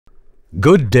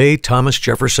Good day, Thomas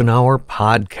Jefferson Hour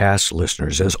podcast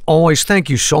listeners. As always, thank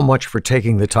you so much for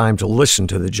taking the time to listen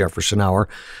to the Jefferson Hour.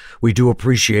 We do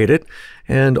appreciate it.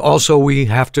 And also, we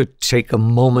have to take a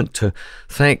moment to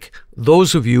thank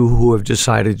those of you who have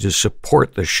decided to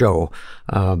support the show.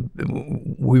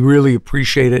 We really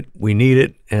appreciate it. We need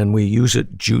it, and we use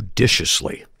it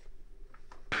judiciously.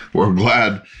 We're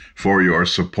glad for your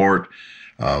support.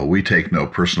 We take no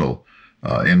personal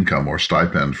income or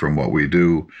stipend from what we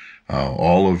do.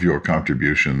 All of your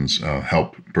contributions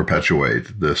help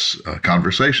perpetuate this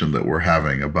conversation that we're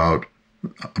having about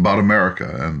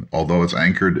America. And although it's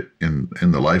anchored in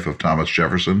the life of Thomas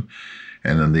Jefferson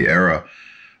and in the era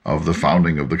of the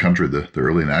founding of the country, the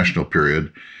early national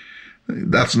period,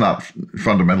 that's not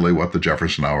fundamentally what the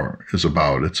Jefferson Hour is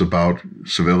about. It's about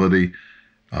civility,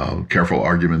 careful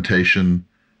argumentation,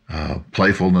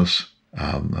 playfulness,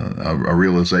 a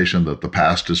realization that the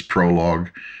past is prologue,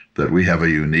 that we have a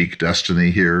unique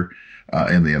destiny here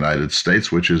in the United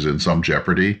States, which is in some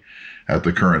jeopardy at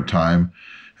the current time.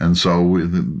 And so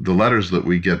the letters that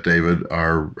we get, David,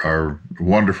 are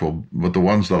wonderful, but the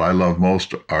ones that I love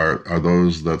most are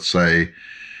those that say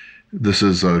this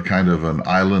is a kind of an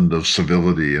island of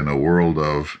civility in a world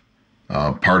of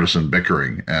partisan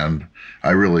bickering. And I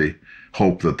really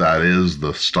hope that is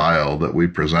the style that we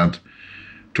present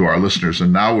to our listeners.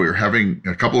 And now we're having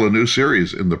a couple of new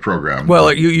series in the program.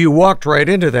 Well, you walked right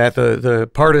into that, the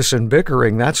partisan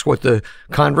bickering. That's what the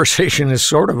conversation is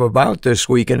sort of about this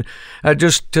week. And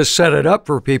just to set it up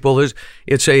for people,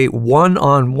 it's a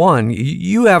one-on-one.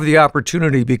 You have the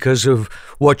opportunity, because of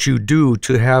what you do,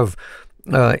 to have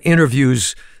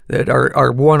interviews that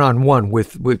are one-on-one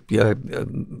with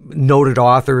noted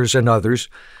authors and others.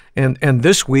 And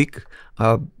this week,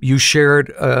 you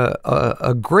shared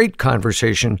a great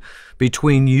conversation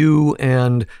between you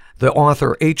and the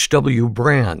author H.W.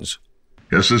 Brands.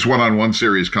 Yes, this one-on-one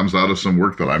series comes out of some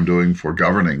work that I'm doing for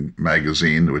Governing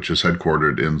magazine, which is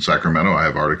headquartered in Sacramento. I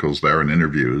have articles there and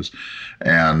interviews.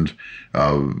 And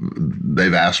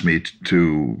they've asked me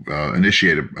to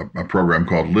initiate a program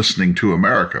called Listening to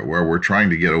America, where we're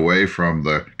trying to get away from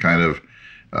the kind of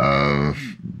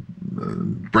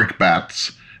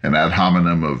brickbats and ad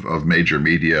hominem of major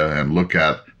media and look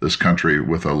at this country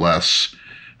with a less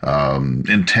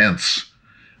intense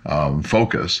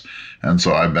focus. And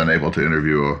so I've been able to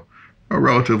interview a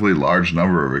relatively large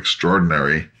number of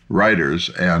extraordinary writers,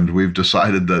 and we've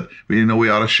decided that we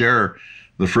ought to share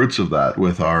the fruits of that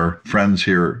with our friends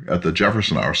here at the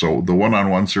Jefferson Hour. So the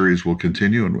one-on-one series will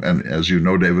continue, and as you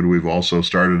know, David, we've also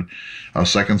started a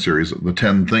second series, the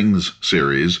 10 Things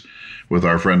series, with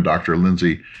our friend Dr.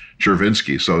 Lindsay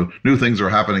Chervinsky. So new things are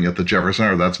happening at the Jefferson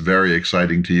Hour. That's very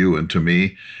exciting to you and to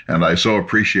me. And I so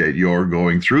appreciate your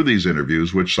going through these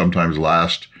interviews, which sometimes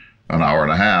last an hour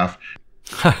and a half.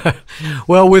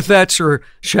 Well, with that, sir,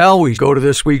 shall we go to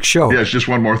this week's show? Yes, just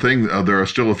one more thing. There are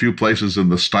still a few places in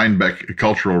the Steinbeck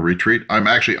Cultural Retreat. I'm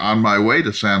actually on my way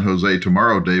to San Jose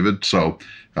tomorrow, David. So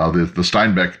the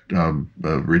Steinbeck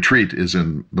retreat is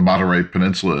in the Monterey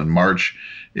Peninsula in March.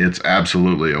 It's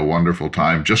absolutely a wonderful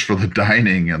time just for the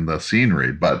dining and the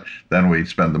scenery. But then we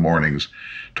spend the mornings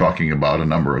talking about a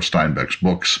number of Steinbeck's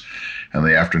books, and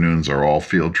the afternoons are all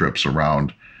field trips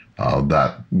around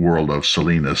that world of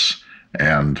Salinas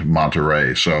and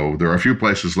Monterey. So there are a few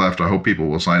places left. I hope people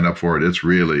will sign up for it. It's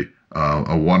really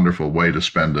a wonderful way to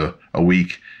spend a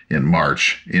week in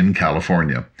March in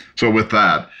California. So with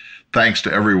that, thanks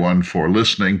to everyone for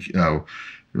listening.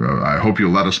 I hope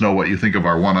you'll let us know what you think of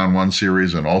our one-on-one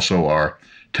series and also our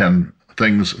 10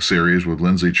 Things series with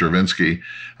Lindsay Chervinsky,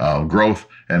 growth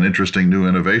and interesting new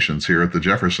innovations here at the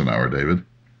Jefferson Hour, David.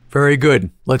 Very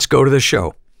good. Let's go to the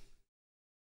show.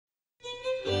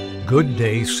 Good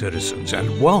day, citizens,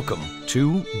 and welcome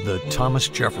to the Thomas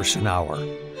Jefferson Hour.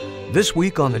 This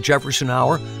week on the Jefferson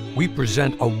Hour, we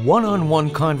present a one-on-one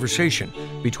conversation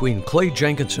between Clay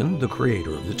Jenkinson, the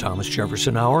creator of the Thomas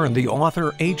Jefferson Hour, and the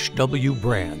author H.W.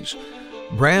 Brands.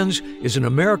 Brands is an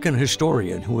American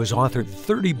historian who has authored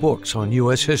 30 books on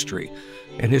U.S. history,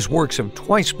 and his works have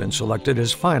twice been selected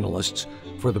as finalists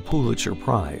for the Pulitzer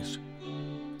Prize.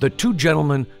 The two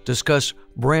gentlemen discuss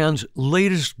Brands'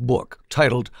 latest book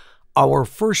titled Our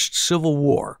First Civil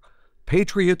War,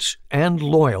 Patriots and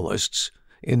Loyalists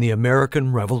in the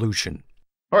American Revolution.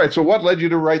 All right, so what led you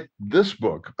to write this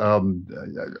book of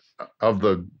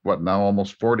the, now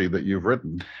almost 40 that you've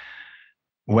written?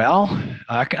 Well,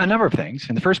 a number of things.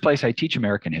 In the first place, I teach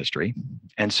American history,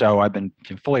 and so I've been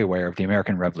fully aware of the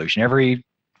American Revolution.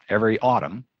 Every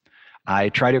autumn, I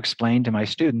try to explain to my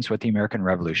students what the American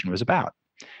Revolution was about.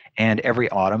 And every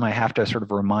autumn, I have to sort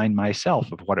of remind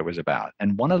myself of what it was about.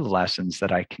 And one of the lessons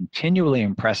that I continually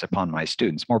impress upon my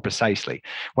students, more precisely,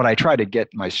 what I try to get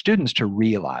my students to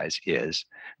realize is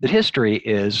that history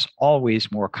is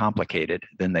always more complicated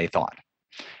than they thought.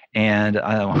 And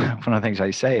one of the things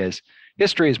I say is,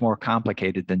 history is more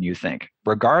complicated than you think.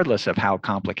 Regardless of how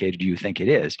complicated you think it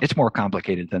is, it's more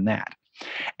complicated than that.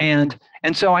 And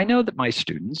so I know that my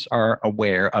students are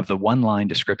aware of the one-line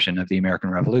description of the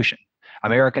American Revolution.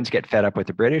 Americans get fed up with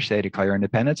the British, they declare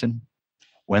independence and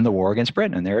win the war against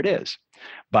Britain, and there it is.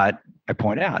 But I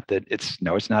point out that it's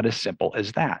not as simple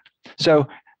as that. So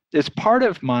it's part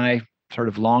of my sort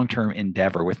of long-term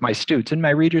endeavor with my students and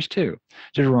my readers too,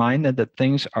 to remind them that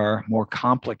things are more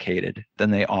complicated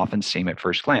than they often seem at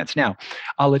first glance. Now,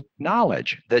 I'll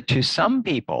acknowledge that to some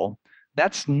people,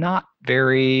 that's not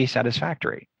very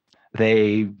satisfactory.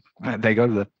 They go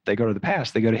to the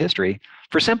past, they go to history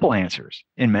for simple answers.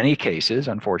 In many cases,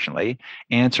 unfortunately,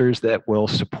 answers that will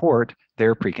support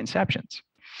their preconceptions.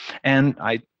 And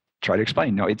I try to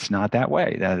explain, no, it's not that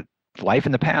way. That life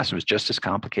in the past was just as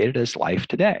complicated as life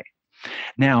today.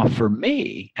 Now, for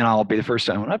me, and I'll be the first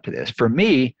to own up to this, for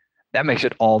me, that makes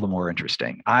it all the more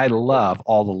interesting. I love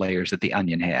all the layers that the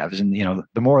onion has. And,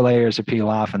 the more layers that peel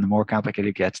off and the more complicated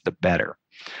it gets, the better.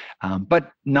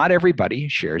 But not everybody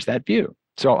shares that view.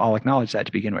 So I'll acknowledge that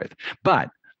to begin with. But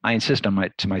I insist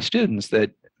to my students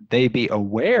that they be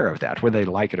aware of that, whether they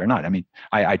like it or not. I mean,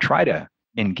 I try to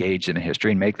engage in the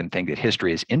history and make them think that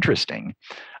history is interesting.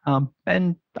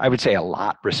 And I would say a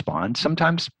lot respond,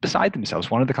 sometimes beside themselves.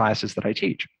 One of the classes that I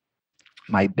teach,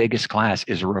 my biggest class,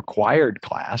 is a required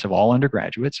class of all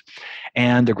undergraduates.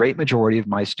 And the great majority of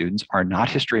my students are not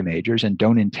history majors and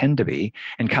don't intend to be,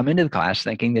 and come into the class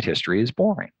thinking that history is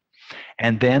boring.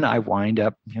 And then I wind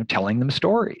up telling them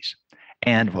stories.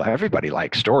 And well, everybody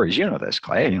likes stories. You know this,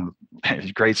 Clay. He's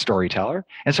a great storyteller.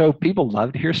 And so people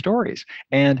love to hear stories.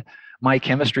 And my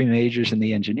chemistry majors and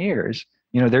the engineers,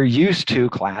 they're used to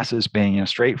classes being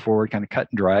straightforward, kind of cut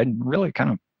and dried, and really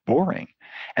kind of boring.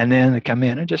 And then they come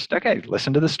in and just, okay,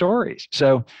 listen to the stories.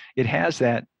 So it has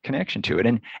that connection to it.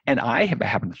 And I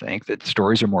happen to think that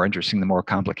stories are more interesting the more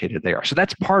complicated they are. So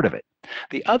that's part of it.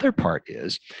 The other part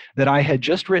is that I had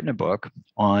just written a book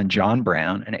on John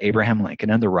Brown and Abraham Lincoln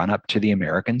and the run-up to the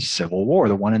American Civil War,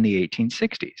 the one in the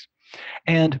 1860s.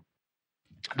 And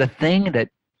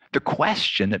the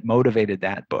question that motivated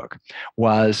that book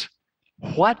was,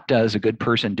 what does a good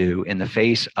person do in the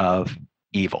face of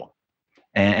evil?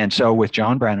 And so with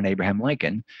John Brown and Abraham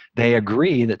Lincoln, they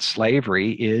agree that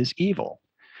slavery is evil.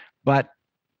 But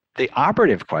the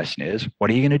operative question is, what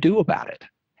are you going to do about it?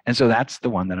 And so that's the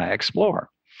one that I explore.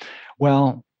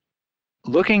 Well,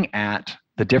 looking at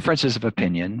the differences of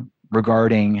opinion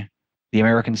regarding the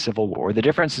American Civil War, the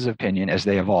differences of opinion as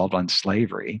they evolved on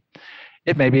slavery,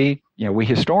 it may be, we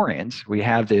historians, we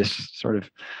have this sort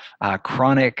of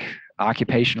chronic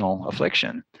occupational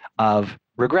affliction of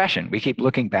regression. We keep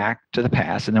looking back to the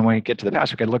past, and then when we get to the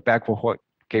past, we got to look back, well, what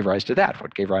gave rise to that?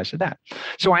 What gave rise to that?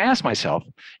 So I asked myself,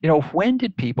 when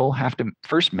did people have to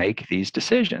first make these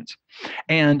decisions?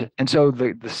 And so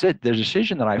the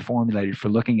decision that I formulated for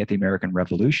looking at the American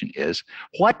Revolution is,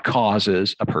 what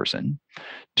causes a person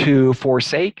to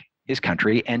forsake his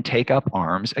country and take up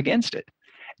arms against it?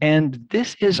 And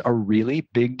this is a really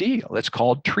big deal. It's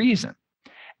called treason.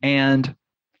 And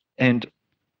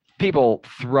people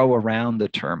throw around the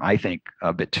term, I think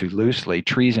a bit too loosely,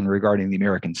 treason regarding the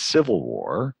American Civil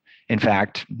War. In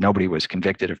fact, nobody was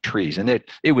convicted of treason.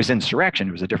 It was insurrection.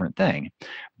 It was a different thing.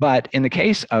 But in the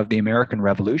case of the American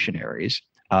revolutionaries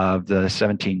of the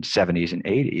 1770s and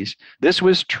 80s, this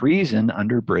was treason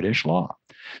under British law.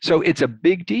 So it's a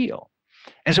big deal.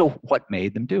 And so what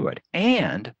made them do it?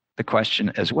 And the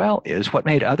question as well is, what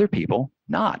made other people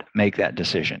not make that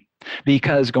decision?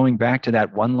 Because going back to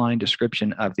that one-line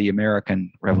description of the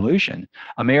American Revolution,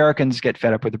 Americans get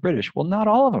fed up with the British. Well, not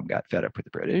all of them got fed up with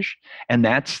the British. And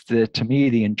that's, to me,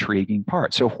 the intriguing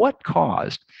part. So what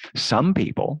caused some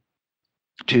people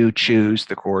to choose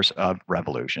the course of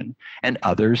revolution and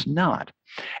others not?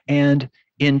 And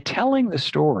in telling the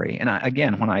story, and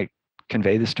again, when I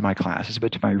convey this to my classes,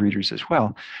 but to my readers as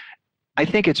well, I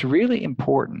think it's really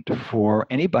important for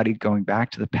anybody going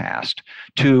back to the past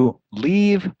to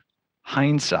leave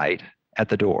hindsight at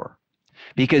the door.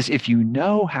 Because if you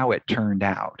know how it turned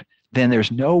out, then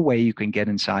there's no way you can get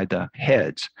inside the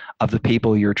heads of the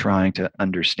people you're trying to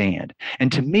understand. And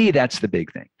to me, that's the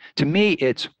big thing. To me,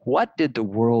 it's, what did the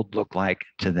world look like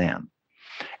to them?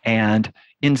 And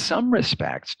in some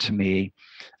respects, to me,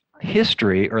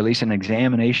 history, or at least an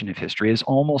examination of history, is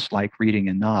almost like reading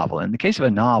a novel. In the case of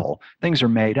a novel, things are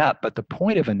made up, but the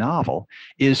point of a novel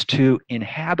is to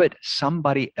inhabit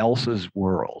somebody else's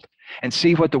world and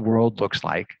see what the world looks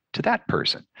like to that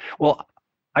person. Well,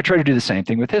 I try to do the same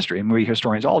thing with history, and we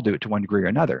historians all do it to one degree or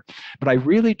another. But I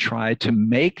really try to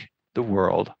make the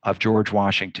world of George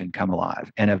Washington come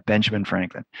alive, and of Benjamin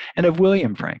Franklin, and of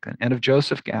William Franklin, and of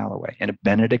Joseph Galloway, and of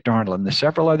Benedict Arnold, and the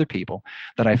several other people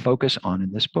that I focus on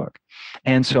in this book.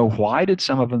 And so why did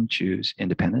some of them choose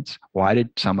independence? Why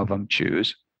did some of them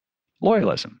choose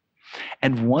loyalism?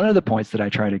 And one of the points that I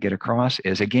try to get across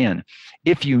is, again,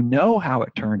 if you know how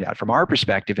it turned out, from our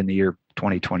perspective in the year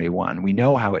 2021, we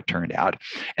know how it turned out.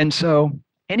 And so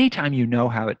anytime you know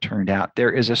how it turned out, there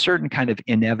is a certain kind of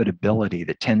inevitability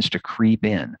that tends to creep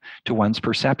in to one's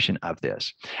perception of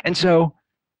this. And so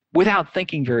without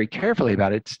thinking very carefully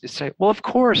about it, to say, well, of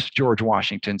course, George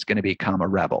Washington's going to become a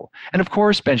rebel. And of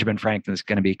course, Benjamin Franklin's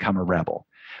going to become a rebel.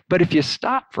 But if you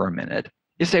stop for a minute,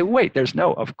 you say, wait, there's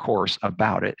no of course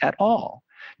about it at all.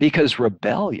 Because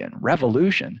rebellion,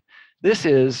 revolution, this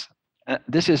is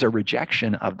a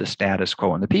rejection of the status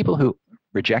quo. And the people who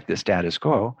reject the status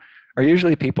quo are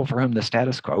usually people for whom the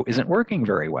status quo isn't working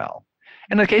very well.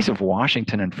 In the case of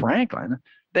Washington and Franklin,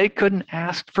 they couldn't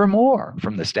ask for more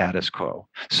from the status quo.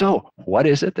 So what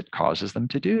is it that causes them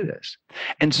to do this?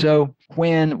 And so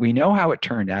when we know how it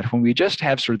turned out, when we just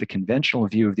have sort of the conventional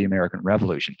view of the American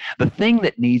Revolution, the thing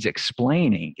that needs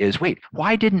explaining is, wait,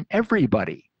 why didn't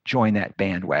everybody join that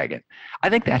bandwagon? I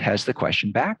think that has the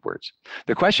question backwards.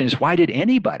 The question is, why did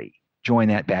anybody join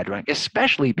that bandwagon,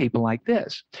 especially people like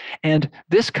this? And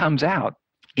this comes out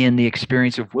in the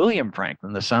experience of William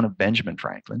Franklin, the son of Benjamin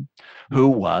Franklin, who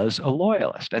was a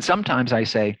loyalist. And sometimes I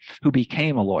say, who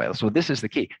became a loyalist. Well, this is the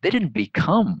key. They didn't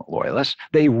become loyalists.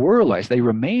 They were loyalists. They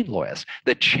remained loyalists.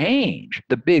 The change,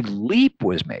 the big leap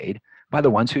was made by the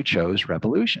ones who chose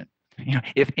revolution.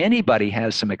 If anybody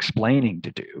has some explaining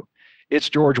to do, it's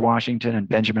George Washington and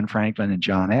Benjamin Franklin and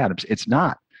John Adams. It's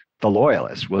not the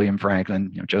loyalists, William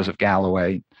Franklin, Joseph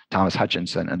Galloway, Thomas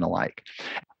Hutchinson, and the like.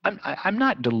 I'm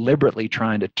not deliberately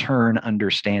trying to turn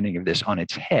understanding of this on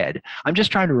its head. I'm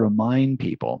just trying to remind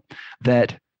people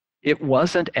that it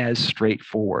wasn't as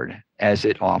straightforward as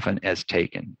it often is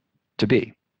taken to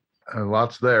be.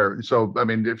 Lots there. So, I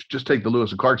mean, if just take the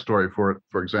Lewis and Clark story for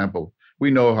example,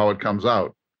 we know how it comes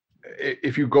out.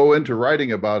 If you go into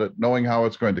writing about it, knowing how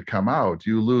it's going to come out,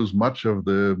 you lose much of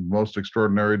the most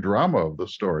extraordinary drama of the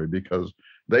story because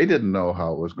they didn't know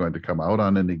how it was going to come out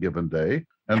on any given day.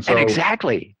 And so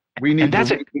exactly. We need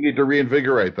to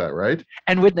reinvigorate that, right?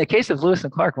 And in the case of Lewis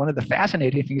and Clark, one of the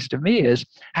fascinating things to me is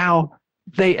how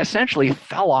they essentially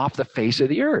fell off the face of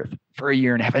the earth for a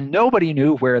year and a half, and nobody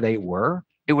knew where they were.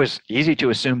 It was easy to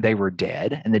assume they were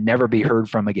dead and they'd never be heard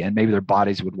from again. Maybe their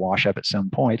bodies would wash up at some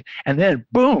point, and then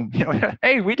boom,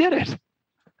 hey, we did it.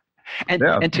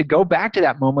 And to go back to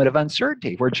that moment of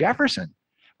uncertainty where Jefferson,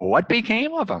 what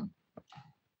became of him?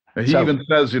 And he even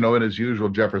says, in his usual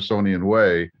Jeffersonian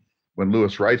way, when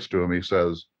Lewis writes to him, he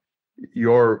says,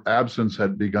 your absence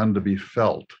had begun to be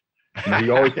felt. He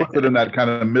always puts it in that kind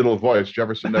of middle voice.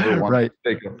 Jefferson never wanted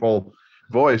to take a full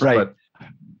voice. Right. But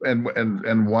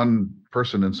and one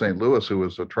person in St. Louis who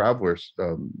was a traveler,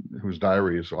 whose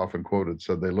diary is often quoted,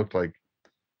 said they looked like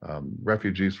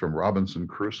refugees from Robinson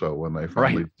Crusoe when they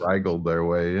finally straggled their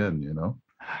way in,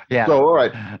 Yeah. So, all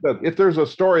right. But if there's a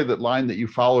line that you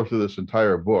follow through this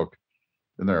entire book,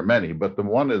 and there are many, but the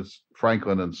one is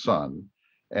Franklin and Son.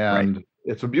 And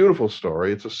it's a beautiful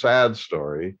story. It's a sad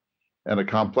story and a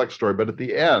complex story. But at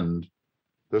the end,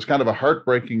 there's kind of a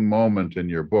heartbreaking moment in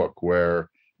your book where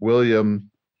William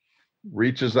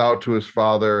reaches out to his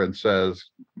father and says,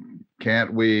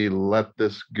 can't we let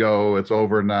this go? It's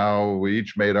over now. We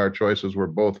each made our choices. We're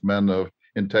both men of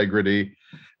integrity.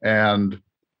 And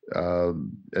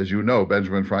as you know,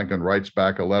 Benjamin Franklin writes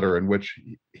back a letter in which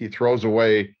he throws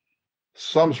away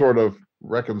some sort of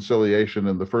reconciliation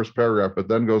in the first paragraph, but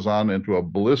then goes on into a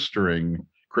blistering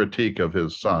critique of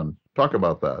his son. Talk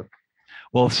about that.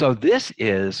 Well, so this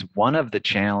is one of the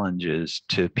challenges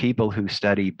to people who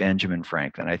study Benjamin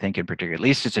Franklin, I think in particular. At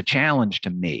least it's a challenge to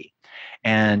me.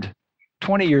 And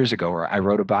 20 years ago, I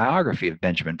wrote a biography of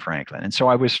Benjamin Franklin. And so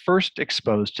I was first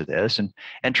exposed to this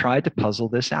and tried to puzzle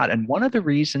this out. And one of the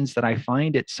reasons that I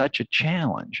find it such a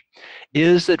challenge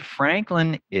is that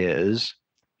Franklin is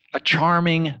a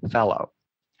charming fellow.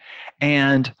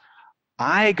 And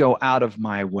I go out of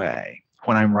my way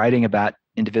when I'm writing about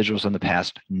individuals in the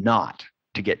past not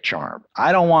to get charmed.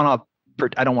 I don't want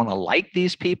to like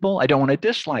these people. I don't want to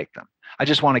dislike them. I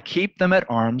just want to keep them at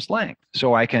arm's length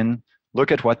so I can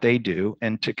look at what they do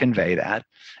and to convey that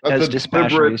That's as a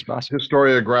dispassionately as deliberate possible.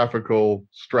 historiographical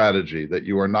strategy that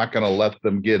you are not going to let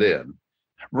them get in.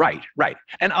 Right.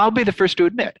 And I'll be the first to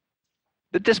admit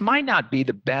that this might not be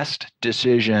the best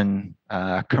decision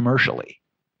commercially,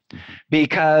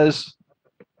 because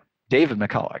David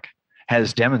McCulloch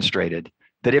has demonstrated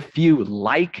that if you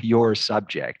like your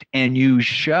subject and you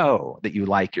show that you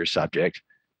like your subject,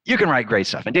 you can write great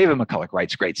stuff. And David McCulloch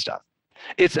writes great stuff.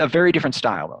 It's a very different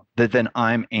style, though, than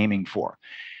I'm aiming for.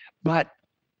 But,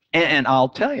 and I'll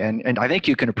tell you, and I think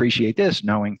you can appreciate this,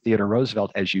 knowing Theodore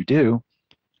Roosevelt as you do,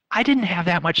 I didn't have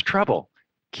that much trouble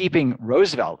keeping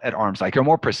Roosevelt at arm's length, or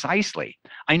more precisely,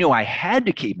 I knew I had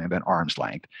to keep him at arm's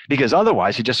length because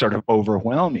otherwise he'd just sort of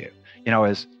overwhelm you. You know,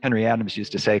 as Henry Adams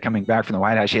used to say, coming back from the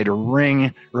White House, you had to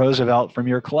wring Roosevelt from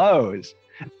your clothes.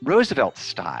 Roosevelt's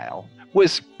style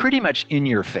was pretty much in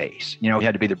your face. You know, he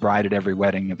had to be the bride at every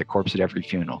wedding and the corpse at every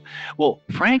funeral. Well,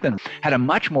 Franklin had a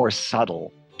much more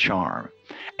subtle charm,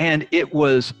 and it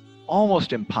was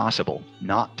almost impossible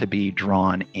not to be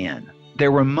drawn in.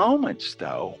 There were moments,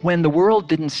 though, when the world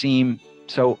didn't seem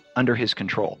so under his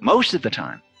control. Most of the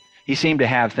time, he seemed to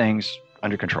have things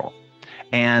under control.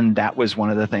 And that was one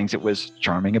of the things that was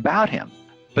charming about him.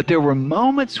 But there were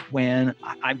moments when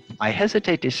I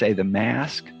hesitate to say the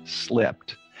mask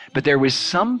slipped, but there was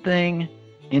something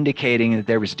indicating that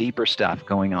there was deeper stuff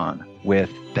going on with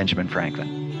Benjamin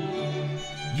Franklin.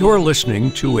 You're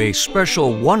listening to a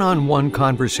special one-on-one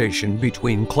conversation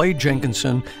between Clay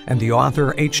Jenkinson and the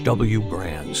author H.W.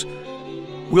 Brands.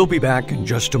 We'll be back in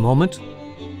just a moment.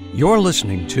 You're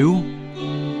listening to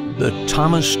the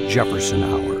Thomas Jefferson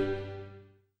Hour.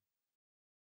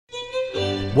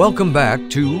 Welcome back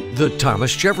to the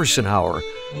Thomas Jefferson Hour.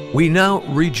 We now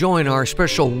rejoin our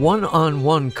special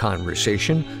one-on-one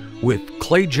conversation with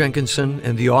Clay Jenkinson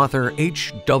and the author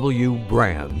H.W.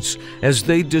 Brands as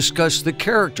they discuss the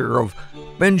character of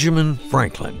Benjamin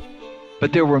Franklin.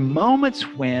 But there were moments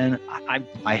when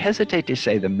I hesitate to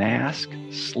say the mask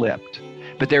slipped,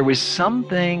 but there was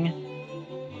something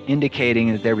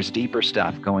indicating that there was deeper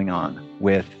stuff going on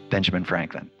with Benjamin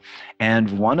Franklin.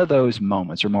 And one of those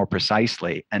moments, or more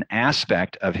precisely, an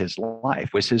aspect of his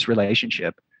life, was his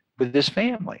relationship with his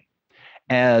family.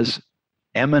 As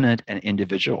eminent an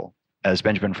individual as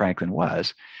Benjamin Franklin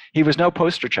was, he was no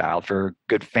poster child for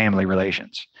good family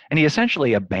relations. And he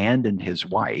essentially abandoned his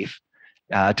wife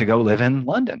to go live in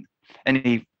London.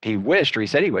 And he wished, or he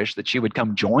said he wished, that she would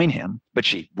come join him, but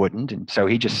she wouldn't. And so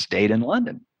he just stayed in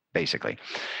London, basically.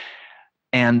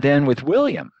 And then with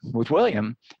William,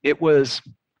 it was,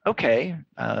 okay,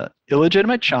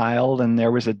 illegitimate child, and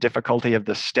there was a difficulty of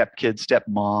the stepkid,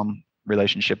 stepmom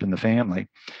relationship in the family.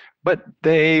 But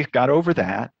they got over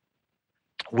that.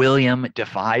 William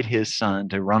defied his son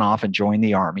to run off and join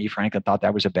the army. Franklin thought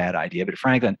that was a bad idea, but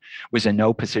Franklin was in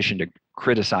no position to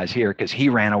criticize here because he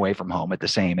ran away from home at the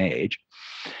same age.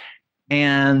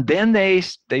 And then they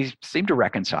seemed to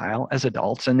reconcile as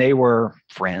adults, and they were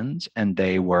friends and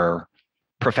they were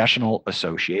professional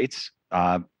associates.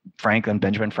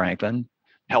 Benjamin Franklin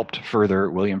helped further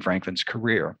William Franklin's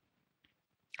career.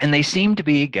 And they seemed to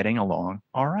be getting along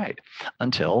all right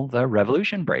until the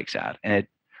revolution breaks out, and it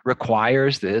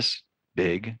requires this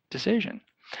big decision.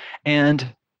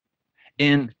 And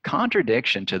in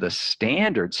contradiction to the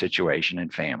standard situation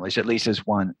in families, at least as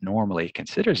one normally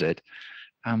considers it,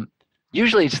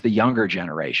 usually it's the younger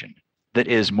generation that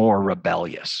is more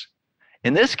rebellious.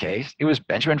 In this case, it was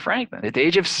Benjamin Franklin at the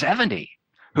age of 70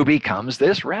 who becomes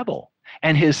this rebel.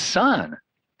 And his son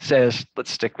says,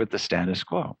 let's stick with the status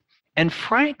quo. And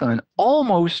Franklin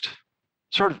almost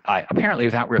sort of, apparently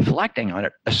without reflecting on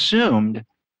it, assumed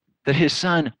that his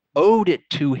son owed it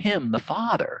to him, the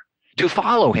father, to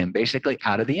follow him basically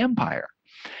out of the empire.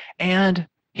 And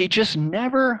he just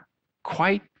never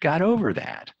quite got over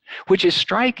that, which is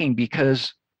striking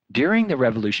because during the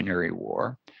Revolutionary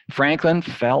War, Franklin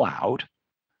fell out,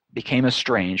 became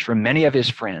estranged from many of his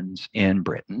friends in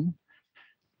Britain.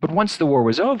 But once the war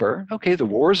was over, okay, the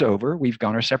war's over, we've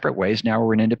gone our separate ways, now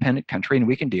we're an independent country and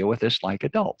we can deal with this like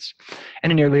adults.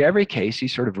 And in nearly every case, he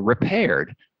sort of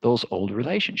repaired those old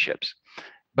relationships.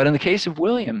 But in the case of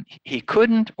William, he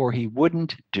couldn't or he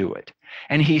wouldn't do it.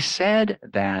 And he said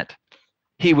that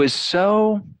he was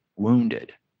so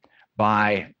wounded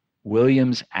by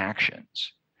William's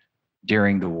actions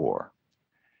during the war.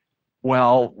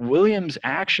 Well, William's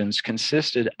actions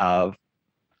consisted of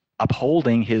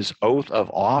upholding his oath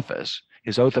of office,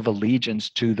 his oath of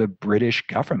allegiance to the British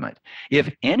government.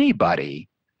 If anybody,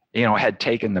 had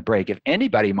taken the break, if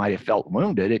anybody might have felt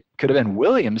wounded, it could have been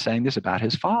William saying this about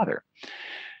his father.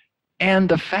 And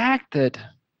the fact that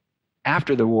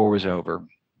after the war was over,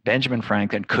 Benjamin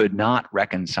Franklin could not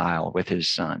reconcile with his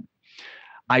son.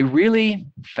 I really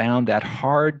found that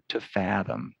hard to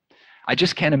fathom. I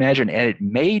just can't imagine. And it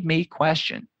made me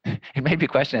question. It made me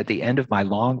question at the end of my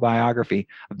long biography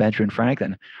of Benjamin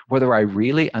Franklin whether I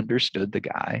really understood the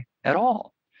guy at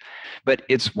all. But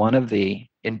it's one of the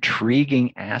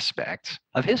intriguing aspects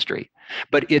of history.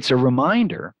 But it's a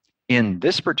reminder in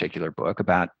this particular book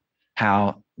about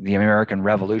how the American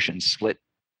Revolution split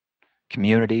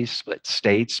communities, split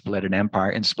states, split an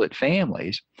empire, and split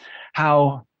families,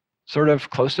 how sort of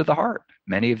close to the heart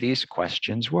many of these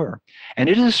questions were. And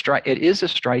it is a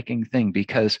striking thing,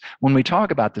 because when we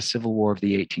talk about the Civil War of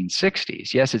the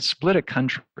 1860s, yes, it split a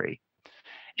country,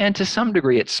 and to some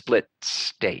degree it split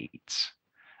states,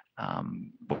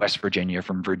 West Virginia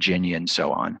from Virginia and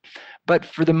so on. But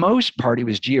for the most part, it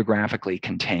was geographically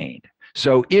contained.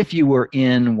 So if you were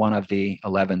in one of the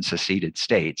 11 seceded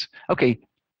states, okay,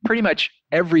 pretty much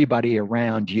everybody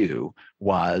around you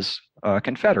was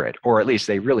Confederate, or at least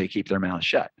they really keep their mouths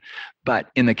shut. But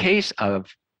in the case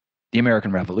of the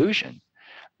American Revolution,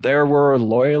 there were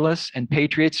loyalists and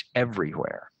patriots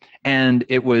everywhere. And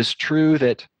it was true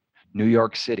that New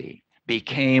York City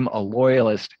became a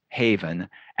loyalist haven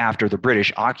after the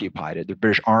British occupied it. The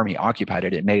British Army occupied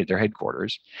it and made it their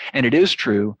headquarters. And it is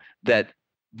true that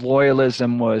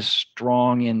loyalism was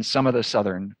strong in some of the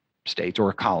southern states,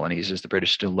 or colonies as the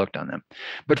British still looked on them.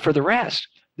 But for the rest,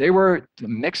 they were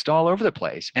mixed all over the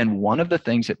place. And one of the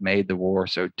things that made the war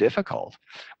so difficult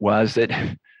was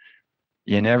that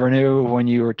you never knew when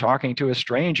you were talking to a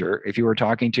stranger if you were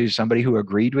talking to somebody who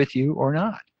agreed with you or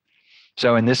not.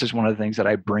 So, and this is one of the things that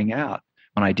I bring out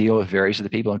when I deal with various of the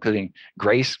people, including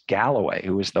Grace Galloway,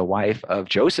 who was the wife of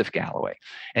Joseph Galloway.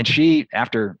 And she,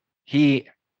 after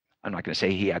I'm not going to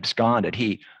say he absconded,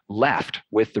 he left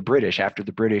with the British after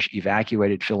the British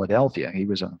evacuated Philadelphia. He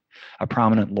was a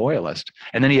prominent loyalist.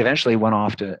 And then he eventually went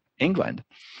off to England,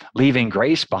 leaving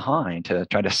Grace behind to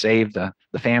try to save the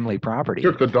family property.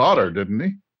 Took the daughter, didn't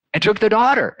he? And took the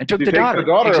daughter. And took the daughter. The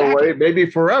daughter exactly. away, maybe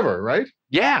forever, right?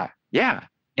 Yeah, yeah.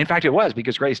 In fact, it was,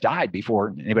 because Grace died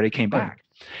before anybody came back.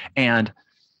 And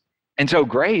so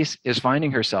Grace is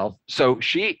finding herself, so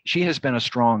she has been a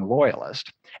strong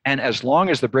loyalist. And as long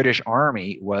as the British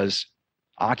Army was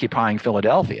occupying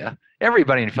Philadelphia,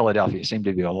 everybody in Philadelphia seemed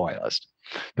to be a loyalist.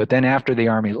 But then after the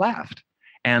army left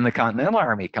and the Continental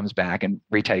Army comes back and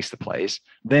retakes the place,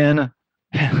 then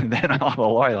all the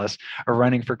loyalists are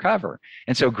running for cover.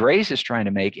 And so Grace is trying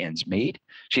to make ends meet.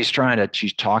 She's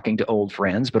talking to old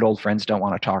friends, but old friends don't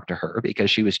want to talk to her because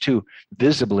she was too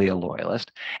visibly a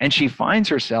loyalist. And she finds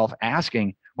herself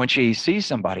asking, when she sees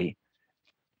somebody,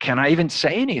 can I even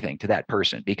say anything to that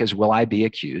person? Because will I be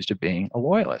accused of being a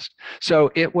loyalist?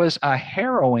 So it was a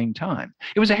harrowing time.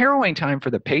 It was a harrowing time for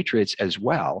the Patriots as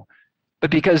well. But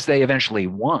because they eventually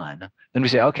won, then we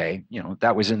say, okay,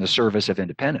 that was in the service of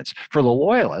independence. For the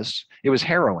Loyalists, it was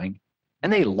harrowing,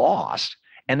 and they lost,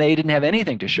 and they didn't have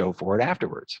anything to show for it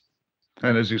afterwards.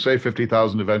 And as you say,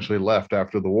 50,000 eventually left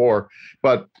after the war.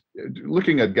 But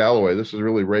looking at Galloway, this has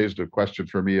really raised a question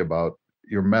for me about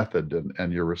your method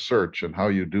and your research and how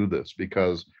you do this,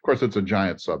 because, of course, it's a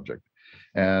giant subject.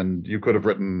 And you could have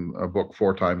written a book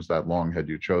 4 times that long had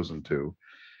you chosen to.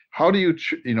 How do you,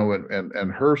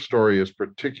 and her story is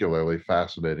particularly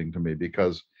fascinating to me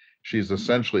because she's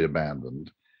essentially abandoned.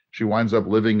 She winds up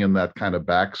living in that kind of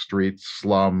backstreet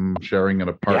slum, sharing an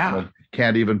apartment,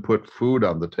 can't even put food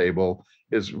on the table,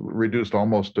 is reduced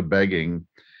almost to begging.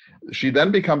 She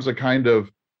then becomes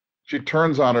she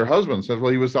turns on her husband, says,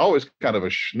 well, he was always kind of a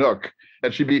schnook,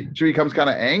 and she becomes kind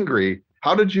of angry.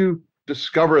 How did you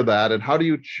discover that, and how do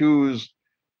you choose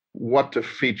what to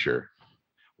feature?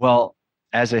 Well,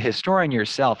 as a historian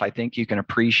yourself, I think you can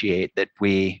appreciate that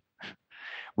we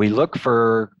look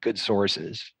for good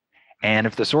sources. And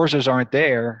if the sources aren't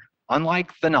there,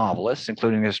 unlike the novelists,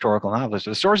 including the historical novelists,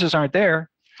 if the sources aren't there,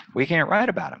 we can't write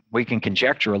about them. We can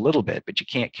conjecture a little bit, but you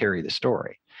can't carry the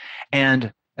story.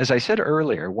 And as I said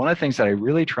earlier, one of the things that I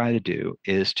really try to do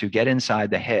is to get inside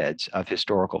the heads of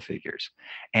historical figures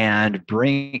and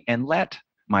let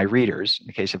my readers, in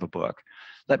the case of a book,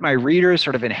 let my readers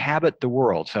sort of inhabit the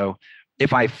world. So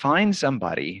if I find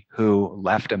somebody who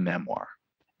left a memoir,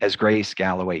 as Grace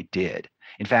Galloway did,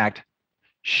 in fact,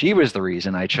 she was the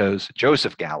reason I chose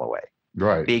Joseph Galloway.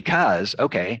 Right. Because,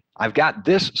 okay, I've got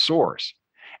this source.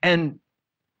 And,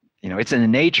 it's in the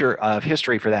nature of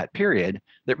history for that period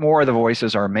that more of the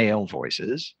voices are male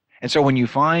voices. And so when you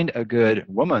find a good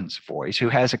woman's voice who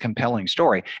has a compelling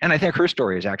story, and I think her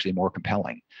story is actually more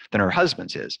compelling than her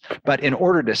husband's is, but in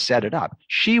order to set it up,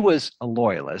 she was a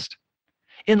loyalist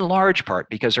in large part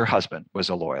because her husband was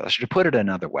a loyalist. To put it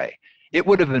another way, it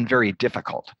would have been very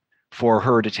difficult for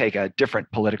her to take a different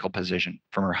political position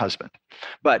from her husband.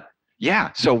 But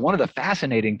yeah, so one of the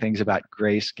fascinating things about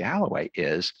Grace Galloway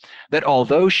is that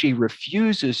although she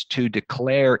refuses to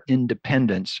declare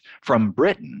independence from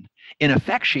Britain, in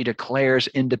effect, she declares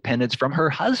independence from her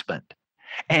husband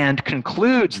and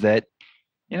concludes that,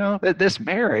 that this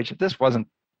marriage, this wasn't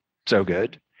so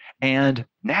good. And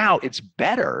now it's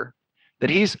better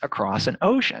that he's across an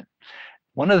ocean.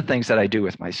 One of the things that I do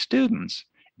with my students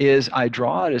is I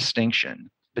draw a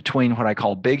distinction between what I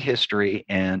call big history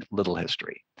and little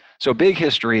history. So big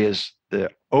history is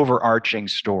the overarching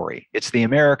story. It's the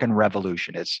American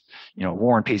Revolution. It's,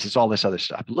 War and Peace. It's all this other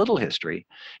stuff. Little history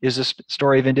is the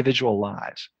story of individual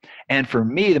lives. And for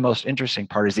me, the most interesting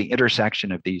part is the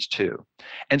intersection of these two.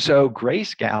 And so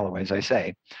Grace Galloway, as I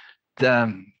say,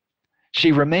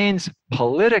 she remains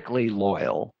politically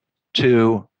loyal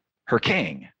to her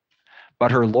king, but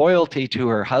her loyalty to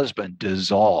her husband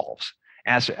dissolves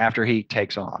after he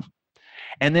takes off.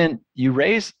 And then you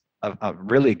raise a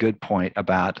really good point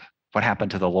about what happened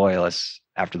to the Loyalists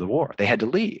after the war. They had to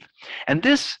leave. And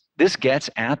this gets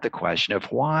at the question of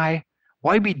why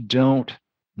we don't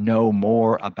know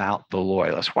more about the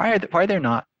Loyalists. Why are they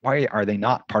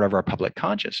not part of our public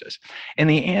consciousness? And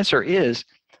the answer is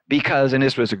because, and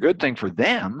this was a good thing for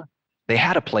them, they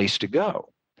had a place to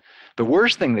go. The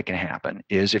worst thing that can happen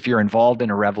is if you're involved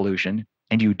in a revolution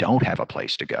and you don't have a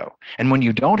place to go. And when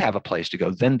you don't have a place to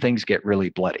go, then things get really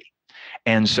bloody.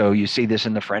 And so you see this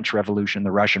in the French Revolution,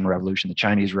 the Russian Revolution, the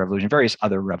Chinese Revolution, various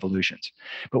other revolutions.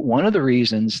 But one of the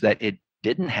reasons that it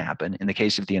didn't happen in the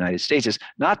case of the United States is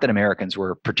not that Americans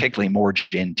were particularly more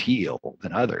genteel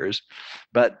than others,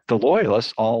 but the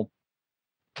Loyalists all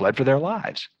fled for their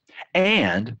lives.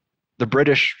 And the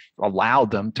British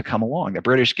allowed them to come along. The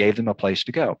British gave them a place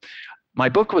to go. My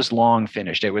book was long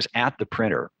finished. It was at the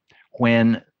printer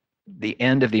when the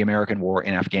end of the American war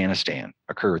in Afghanistan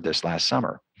occurred this last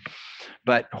summer.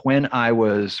 But when I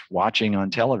was watching on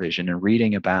television and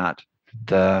reading about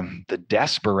the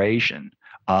desperation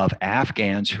of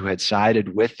Afghans who had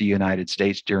sided with the United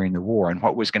States during the war and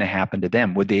what was going to happen to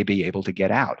them, would they be able to get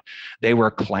out? They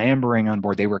were clambering on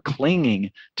board. They were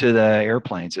clinging to the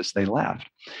airplanes as they left.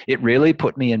 It really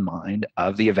put me in mind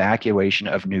of the evacuation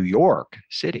of New York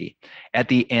City at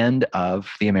the end of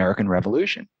the American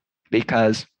Revolution,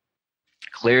 because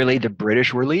clearly the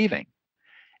British were leaving.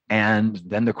 And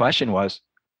then the question was,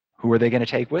 who are they going to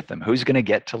take with them? Who's going to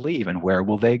get to leave and where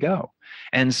will they go?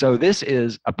 And so this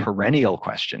is a perennial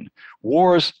question.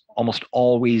 Wars almost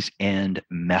always end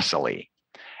messily.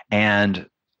 And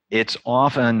it's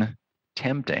often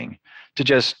tempting to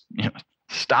just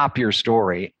stop your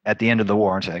story at the end of the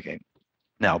war and say, okay,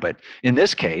 no, but in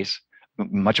this case,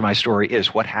 much of my story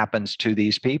is what happens to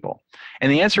these people. And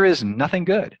the answer is nothing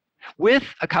good, with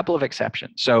a couple of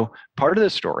exceptions. So part of the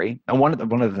story, and one of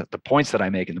the points that I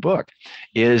make in the book,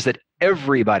 is that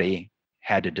everybody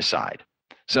had to decide.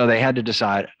 So they had to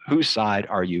decide, whose side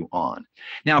are you on?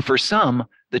 Now, for some,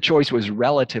 the choice was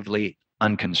relatively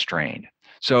unconstrained.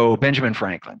 So Benjamin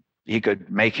Franklin, he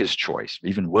could make his choice,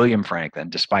 even William Franklin,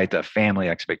 despite the family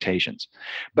expectations.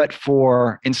 But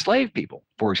for enslaved people,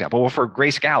 for example, or for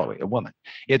Grace Galloway, a woman,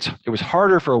 it was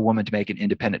harder for a woman to make an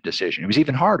independent decision. It was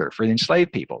even harder for the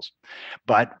enslaved peoples.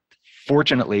 But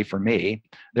fortunately for me,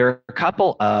 there are a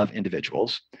couple of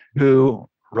individuals who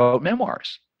wrote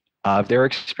memoirs of their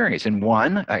experience. And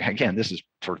one, again, this is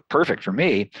perfect for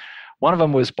me, one of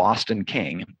them was Boston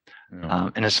King,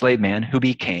 an enslaved man who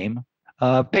became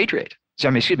a patriot.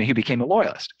 Who became a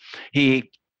loyalist.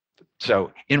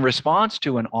 So in response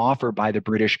to an offer by the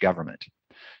British government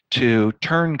to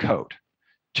turncoat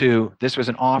this was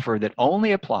an offer that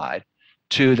only applied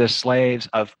to the slaves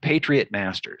of patriot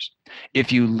masters.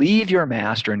 If you leave your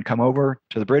master and come over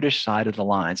to the British side of the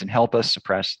lines and help us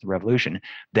suppress the revolution,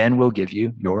 then we'll give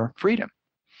you your freedom.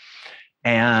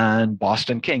 And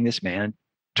Boston King, this man,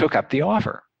 took up the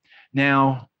offer.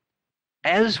 Now,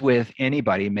 as with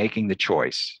anybody making the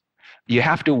choice, you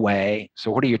have to weigh,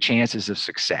 so what are your chances of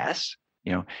success?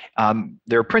 There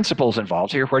are principles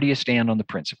involved here. Where do you stand on the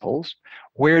principles?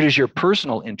 Where does your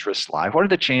personal interest lie? What are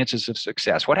the chances of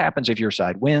success? What happens if your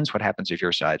side wins? What happens if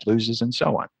your side loses? And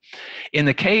so on. In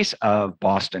the case of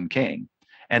Boston King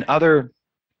and other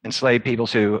enslaved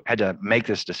peoples who had to make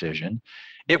this decision,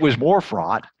 it was more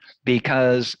fraught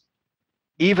because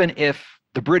even if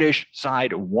the British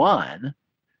side won,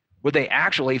 would they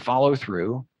actually follow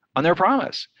through on their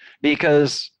promise?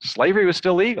 Because slavery was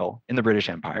still legal in the British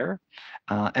Empire.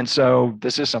 And so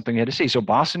this is something you had to see. So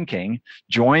Boston King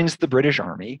joins the British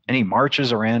Army and he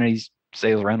marches around and he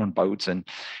sails around on boats. And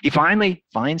he finally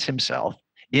finds himself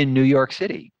in New York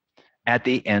City. at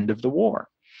the end of the war.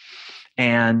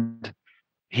 And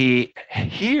he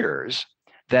hears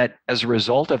that as a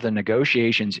result of the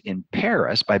negotiations in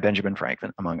Paris by Benjamin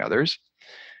Franklin, among others,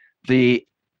 the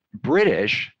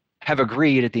British have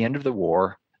agreed at the end of the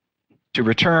war to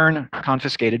return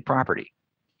confiscated property.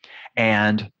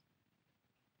 And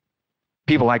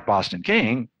people like Boston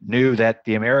King knew that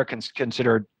the Americans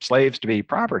considered slaves to be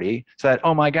property, so that,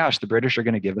 oh my gosh, the British are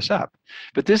going to give us up.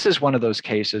 But this is one of those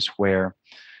cases where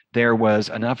there was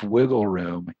enough wiggle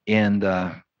room in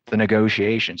the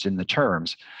negotiations, in the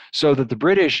terms, so that the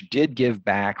British did give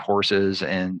back horses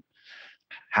and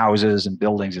houses and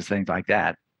buildings and things like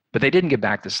that, but they didn't give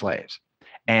back the slaves.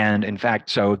 And in fact,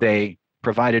 so they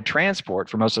provided transport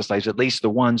for most of the slaves, at least the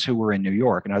ones who were in New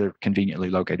York and other conveniently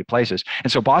located places.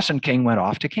 And so Boston King went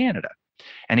off to Canada,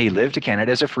 and he lived to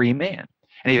Canada as a free man.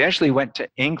 And he eventually went to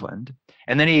England,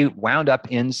 and then he wound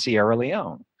up in Sierra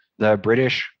Leone, the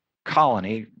British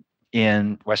colony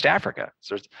in West Africa.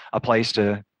 So it's a place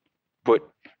to put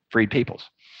freed peoples.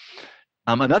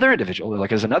 Another individual,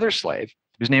 like as another slave,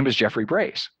 whose name was Jeffrey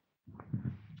Brace.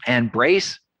 And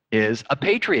Brace is a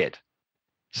patriot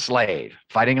slave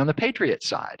fighting on the Patriot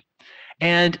side.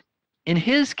 And in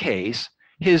his case,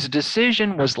 his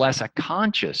decision was less a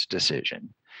conscious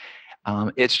decision.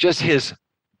 It's just his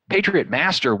Patriot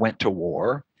master went to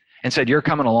war and said, you're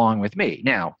coming along with me.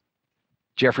 Now,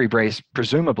 Jeffrey Brace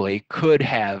presumably could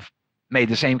have made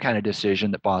the same kind of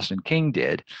decision that Boston King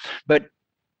did. But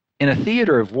in a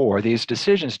theater of war, these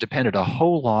decisions depended a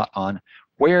whole lot on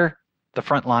where the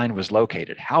front line was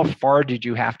located. How far did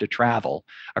you have to travel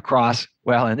across,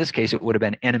 well, in this case, it would have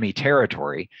been enemy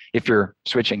territory if you're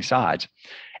switching sides.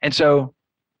 And so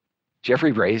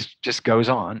Jeffrey Brace just goes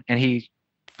on and he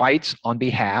fights on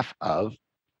behalf of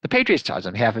the Patriot side,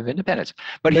 on behalf of independence.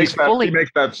 But he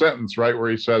makes that sentence, right, where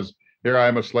he says, here I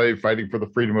am a slave fighting for the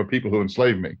freedom of people who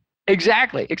enslaved me.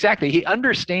 Exactly. He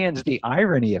understands the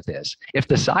irony of this. If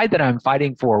the side that I'm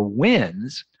fighting for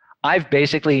wins, I've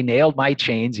basically nailed my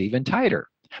chains even tighter.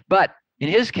 But in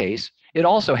his case, it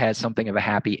also had something of a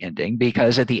happy ending,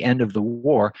 because at the end of the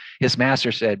war, his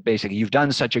master said, basically, you've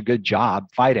done such a good job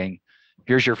fighting,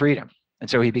 here's your freedom. And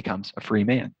so he becomes a free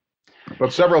man.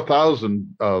 But several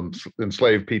thousand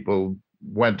enslaved people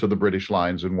went to the British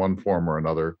lines in one form or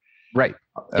another. Right.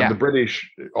 And the British,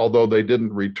 although they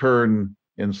didn't return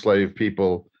enslaved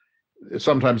people,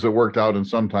 sometimes it worked out and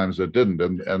sometimes it didn't.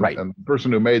 And the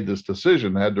person who made this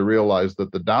decision had to realize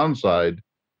that the downside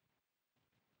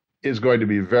is going to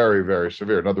be very, very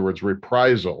severe. In other words,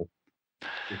 reprisal.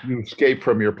 If you escape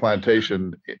from your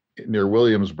plantation near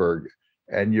Williamsburg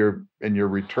and you're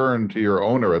returned to your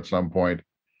owner at some point,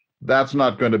 that's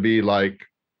not going to be like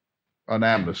an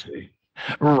amnesty.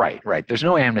 Right. There's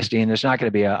no amnesty, and there's not going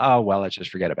to be let's just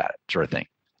forget about it sort of thing.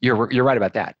 You're right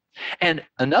about that. And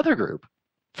another group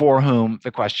for whom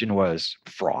the question was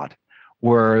fraught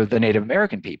were the Native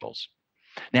American peoples.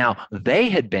 Now, they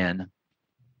had been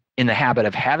in the habit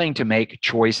of having to make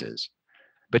choices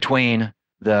between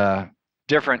the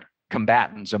different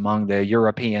combatants among the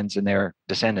Europeans and their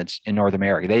descendants in North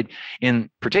America. In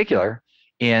particular,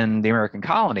 in the American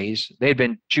colonies, they'd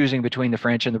been choosing between the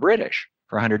French and the British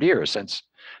for 100 years, since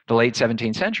the late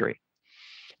 17th century.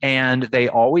 And they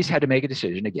always had to make a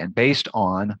decision, again, based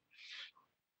on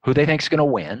who they think is going to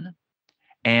win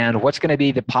and what's going to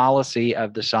be the policy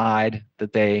of the side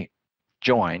that they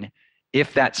join.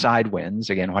 If that side wins,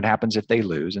 again, what happens if they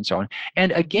lose, and so on.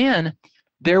 And again,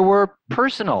 there were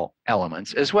personal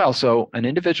elements as well. So an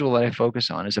individual that I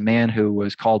focus on is a man who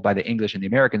was called by the English and the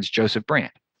Americans Joseph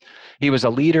Brant. He was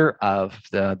a leader of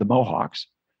the Mohawks,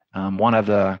 one of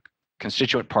the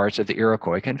constituent parts of the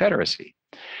Iroquois Confederacy.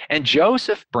 And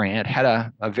Joseph Brant had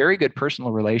a very good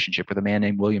personal relationship with a man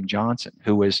named William Johnson,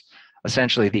 who was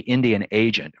essentially the Indian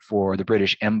agent for the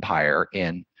British Empire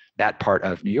in that part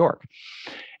of New York.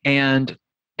 And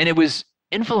it was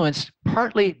influenced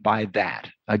partly by that,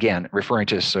 again, referring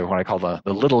to what I call the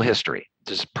little history,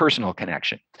 this personal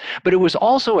connection. But it was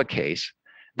also a case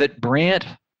that Brant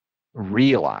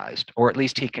realized, or at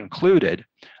least he concluded,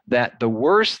 that the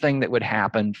worst thing that would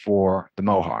happen for the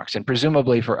Mohawks, and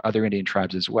presumably for other Indian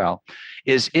tribes as well,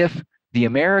 is if the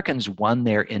Americans won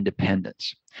their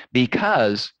independence,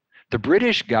 because the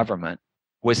British government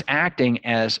was acting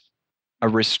as a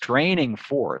restraining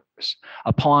force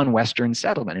upon Western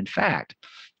settlement. In fact,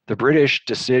 the British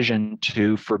decision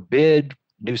to forbid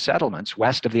new settlements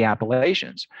west of the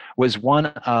Appalachians was one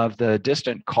of the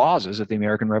distant causes of the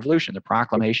American Revolution, the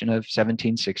Proclamation of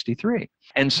 1763.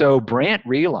 And so Brant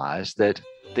realized that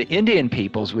the Indian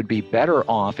peoples would be better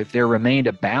off if there remained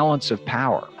a balance of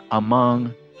power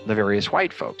among the various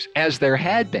white folks, as there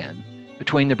had been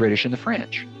between the British and the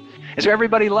French. And so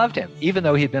everybody loved him, even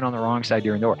though he'd been on the wrong side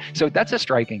during the war. So that's a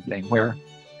striking thing where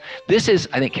this is,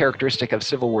 I think, characteristic of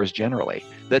civil wars generally,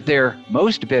 that they're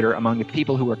most bitter among the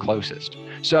people who are closest.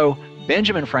 So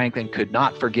Benjamin Franklin could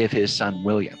not forgive his son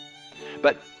William,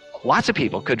 but lots of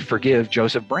people could forgive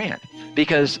Joseph Brand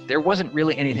because there wasn't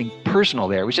really anything personal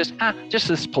there. It was just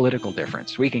this political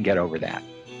difference. We can get over that.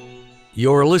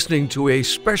 You're listening to a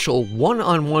special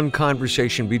one-on-one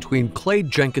conversation between Clay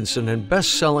Jenkinson and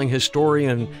best-selling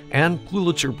historian and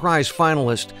Pulitzer Prize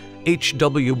finalist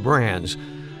H.W. Brands.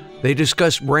 They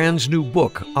discuss Brand's new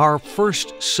book, Our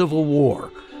First Civil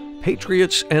War,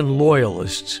 Patriots and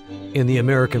Loyalists in the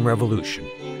American Revolution.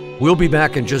 We'll be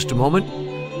back in just a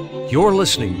moment. You're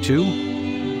listening to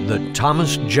the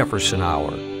Thomas Jefferson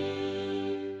Hour.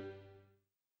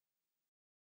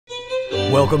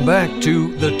 Welcome back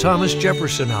to the Thomas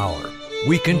Jefferson Hour.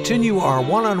 We continue our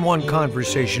one-on-one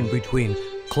conversation between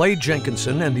Clay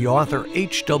Jenkinson and the author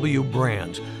H.W.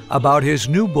 Brands about his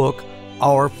new book,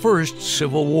 Our First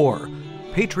Civil War,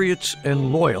 Patriots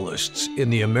and Loyalists in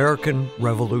the American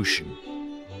Revolution.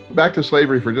 Back to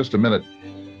slavery for just a minute.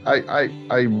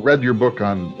 I read your book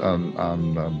on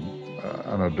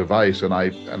a device, and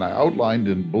I outlined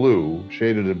in blue,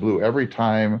 shaded in blue, every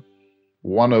time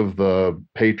one of the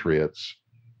patriots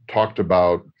talked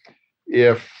about,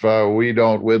 if we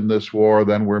don't win this war,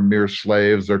 then we're mere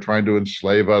slaves. They're trying to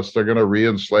enslave us. They're going to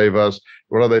re-enslave us.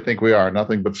 What do they think we are?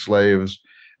 Nothing but slaves.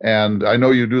 And I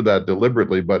know you do that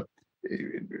deliberately, but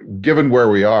given where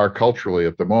we are culturally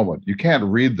at the moment, you can't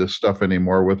read this stuff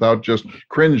anymore without just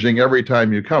cringing every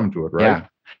time you come to it, right?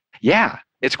 Yeah,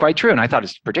 it's quite true. And I thought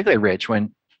it's particularly rich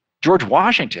when George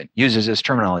Washington uses this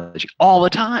terminology all the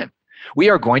time. We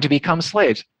are going to become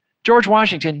slaves. George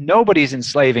Washington, nobody's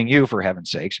enslaving you, for heaven's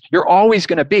sakes. You're always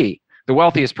going to be the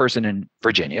wealthiest person in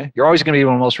Virginia. You're always going to be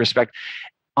one of the most respected.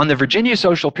 On the Virginia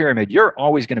social pyramid, you're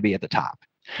always going to be at the top.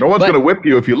 No one's going to whip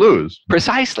you if you lose.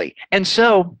 Precisely. And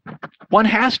so one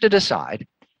has to decide,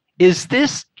 is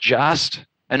this just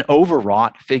an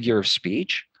overwrought figure of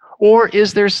speech, or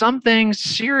is there something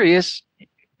serious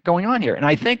going on here? And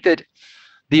I think that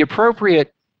the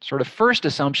appropriate sort of first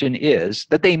assumption is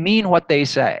that they mean what they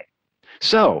say.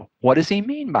 So what does he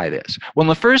mean by this? Well, in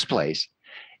the first place,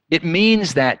 it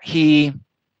means that he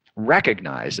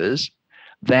recognizes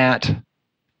that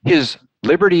his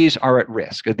liberties are at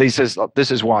risk. This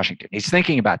is Washington. He's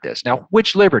thinking about this. Now,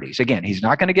 which liberties? Again, he's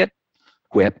not going to get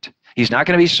whipped. He's not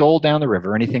going to be sold down the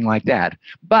river or anything like that.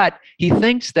 But he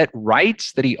thinks that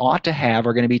rights that he ought to have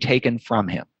are going to be taken from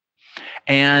him.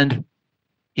 And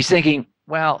he's thinking,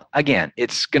 well, again,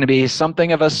 it's going to be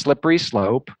something of a slippery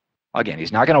slope. Again,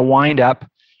 he's not going to wind up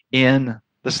in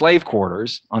the slave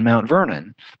quarters on Mount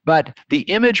Vernon, but the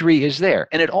imagery is there.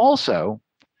 And it also,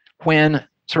 when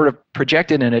sort of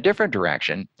projected in a different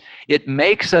direction, it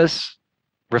makes us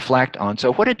reflect on,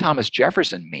 so what did Thomas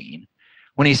Jefferson mean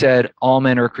when he said all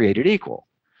men are created equal?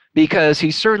 Because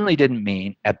he certainly didn't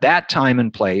mean at that time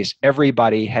and place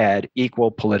everybody had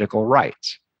equal political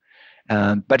rights.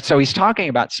 But so he's talking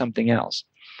about something else.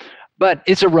 But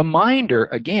it's a reminder,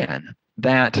 again,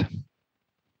 that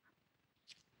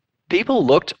people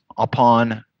looked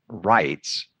upon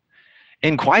rights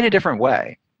in quite a different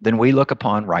way than we look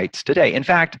upon rights today. In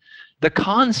fact, the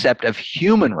concept of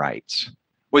human rights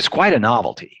was quite a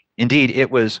novelty. Indeed,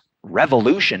 it was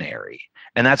revolutionary.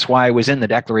 And that's why it was in the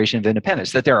Declaration of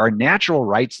Independence, that there are natural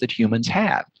rights that humans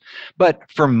have. But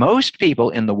for most people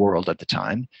in the world at the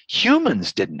time,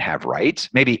 humans didn't have rights.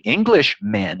 Maybe English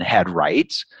men had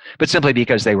rights, but simply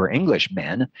because they were English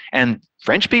men. And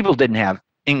French people didn't have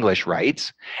English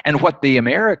rights. And what the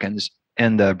Americans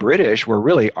and the British were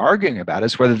really arguing about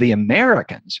is whether the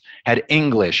Americans had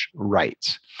English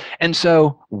rights. And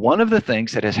so one of the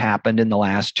things that has happened in the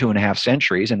last 2.5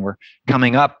 centuries, and we're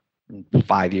coming up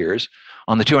 5 years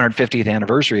on the 250th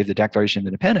anniversary of the Declaration of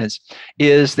Independence,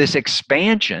 is this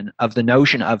expansion of the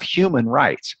notion of human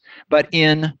rights. But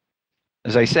in,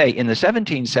 as I say, in the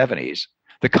 1770s,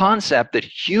 the concept that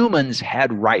humans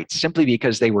had rights simply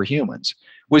because they were humans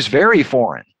was very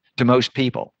foreign to most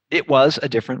people. It was a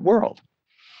different world.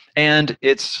 And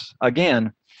it's,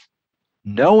 again,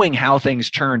 knowing how things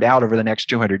turned out over the next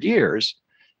 200 years,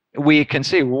 we can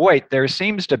see, wait, there's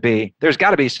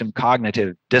got to be some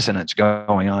cognitive dissonance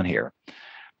going on here.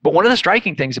 But one of the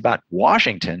striking things about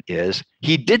Washington is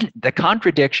the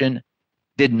contradiction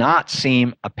did not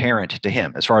seem apparent to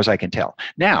him, as far as I can tell.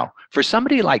 Now, for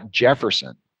somebody like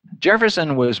Jefferson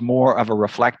was more of a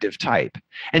reflective type.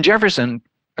 And Jefferson,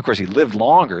 of course, he lived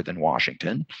longer than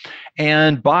Washington.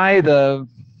 And by the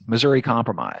Missouri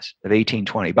Compromise of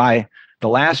 1820, by the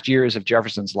last years of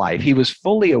Jefferson's life, he was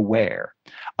fully aware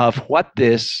of what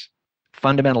this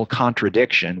fundamental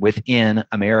contradiction within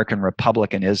American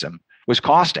republicanism was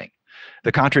costing.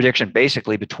 The contradiction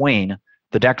basically between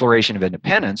the Declaration of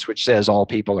Independence, which says all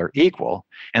people are equal,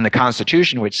 and the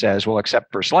Constitution, which says, well,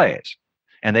 except for slaves,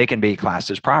 and they can be classed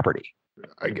as property.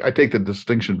 I take the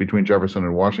distinction between Jefferson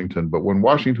and Washington, but when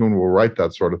Washington will write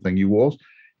that sort of thing, you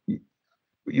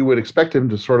would expect him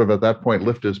to sort of at that point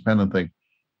lift his pen and think,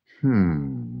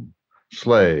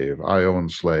 slave, I own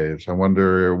slaves. I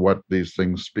wonder what these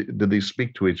things, did these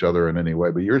speak to each other in any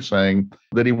way? But you're saying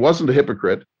that he wasn't a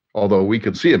hypocrite, although we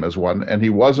could see him as one, and he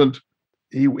wasn't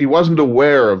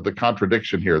aware of the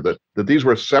contradiction here, that these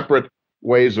were separate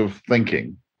ways of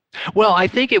thinking. Well, I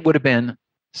think it would have been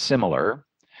similar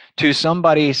to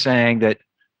somebody saying that,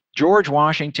 George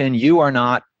Washington, you are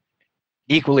not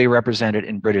equally represented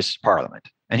in British Parliament.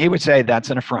 And he would say, that's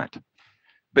an affront.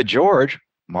 But George,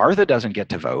 Martha doesn't get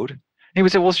to vote. He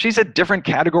would say, well, she's a different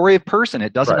category of person.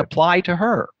 It doesn't apply to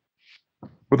her.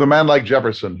 With a man like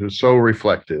Jefferson, who's so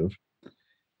reflective,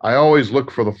 I always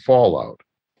look for the fallout.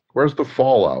 Where's the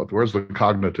fallout? Where's the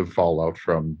cognitive fallout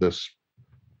from this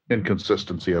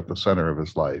inconsistency at the center of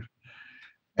his life?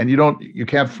 And you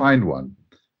can't find one.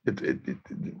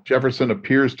 Jefferson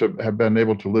appears to have been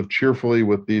able to live cheerfully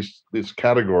with these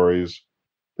categories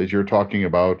that you're talking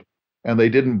about, and they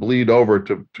didn't bleed over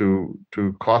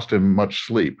to cost him much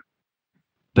sleep.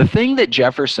 The thing that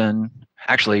Jefferson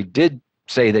actually did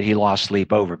say that he lost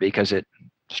sleep over, because it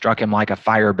struck him like a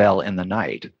fire bell in the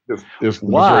night,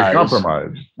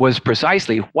 was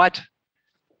precisely what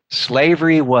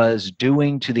slavery was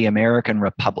doing to the American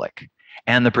Republic.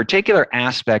 And the particular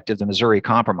aspect of the Missouri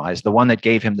Compromise, the one that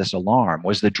gave him this alarm,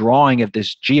 was the drawing of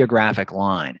this geographic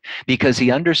line, because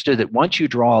he understood that once you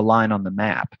draw a line on the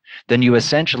map, then you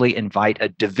essentially invite a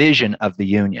division of the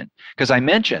Union. Because I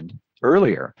mentioned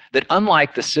earlier that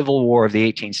unlike the Civil War of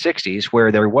the 1860s,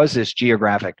 where there was this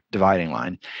geographic dividing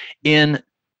line, in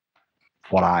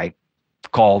what I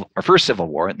call our first Civil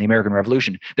War, in the American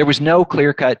Revolution, there was no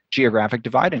clear-cut geographic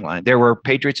dividing line. There were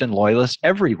Patriots and Loyalists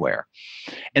everywhere.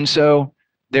 And so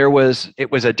it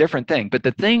was a different thing. But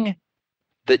the thing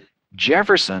that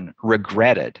Jefferson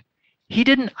regretted,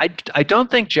 I don't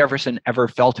think Jefferson ever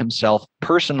felt himself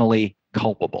personally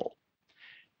culpable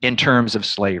in terms of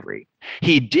slavery.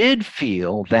 He did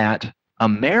feel that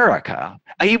America,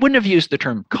 he wouldn't have used the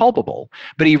term culpable,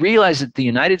 but he realized that the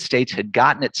United States had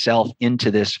gotten itself into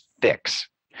this fix.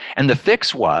 And the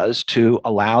fix was to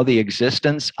allow the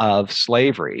existence of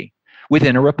slavery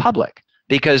within a republic,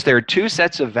 because there are two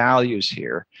sets of values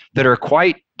here that are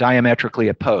quite diametrically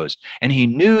opposed. And he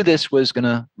knew this was going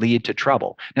to lead to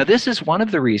trouble. Now, this is one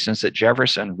of the reasons that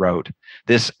Jefferson wrote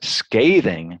this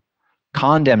scathing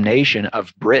condemnation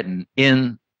of Britain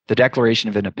in the Declaration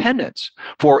of Independence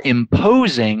for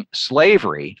imposing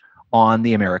slavery on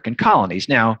the American colonies.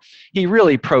 Now, he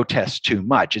really protests too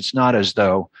much. It's not as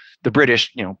though the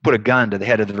British, put a gun to the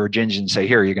head of the Virginians and say,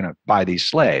 here, you're going to buy these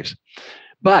slaves.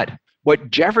 But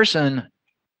what Jefferson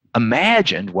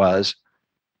imagined was,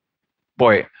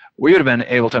 boy, we would have been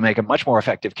able to make a much more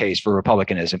effective case for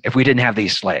republicanism if we didn't have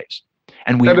these slaves.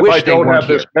 And we wish if I don't have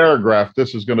this paragraph,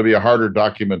 this is going to be a harder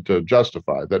document to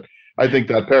justify. That I think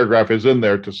that paragraph is in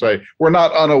there to say we're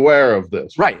not unaware of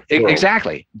this. Right,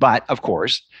 exactly. But of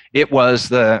course, it was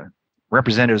the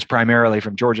representatives primarily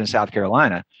from Georgia and South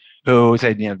Carolina who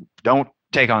said, don't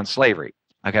take on slavery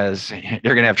because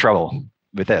you're going to have trouble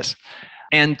with this.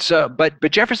 And so, but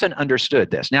Jefferson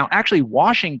understood this. Now, actually,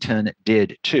 Washington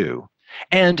did too.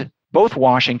 And both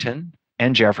Washington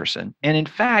and Jefferson, and in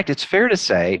fact, it's fair to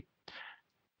say,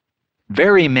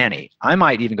 very many, I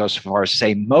might even go so far as to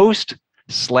say most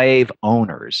slave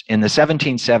owners in the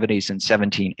 1770s and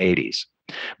 1780s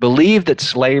believed that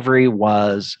slavery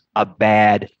was a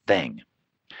bad thing.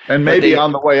 And maybe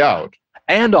on the way out.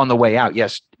 And on the way out,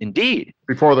 yes, indeed.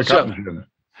 Before the cotton gin.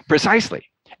 Precisely.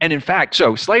 And in fact,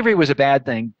 so slavery was a bad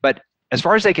thing, but as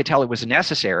far as they could tell, it was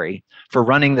necessary for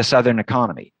running the Southern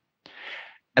economy,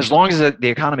 as long as the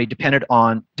economy depended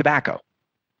on tobacco.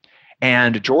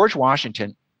 And George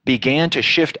Washington began to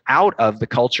shift out of the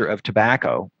culture of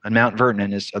tobacco on Mount Vernon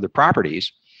and his other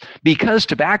properties because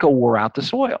tobacco wore out the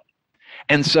soil.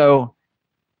 And so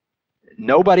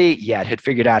nobody yet had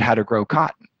figured out how to grow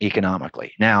cotton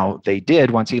economically. Now, they did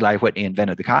once Eli Whitney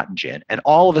invented the cotton gin, and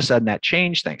all of a sudden that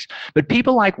changed things. But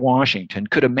people like Washington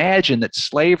could imagine that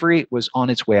slavery was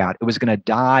on its way out. It was going to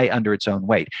die under its own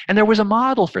weight. And there was a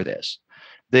model for this.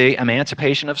 The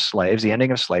emancipation of slaves, the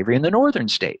ending of slavery in the northern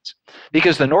states.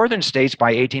 Because the northern states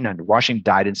by 1800, Washington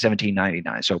died in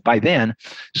 1799. So by then,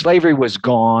 slavery was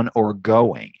gone or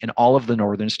going in all of the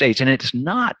northern states. And it's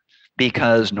not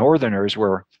because northerners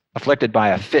were afflicted by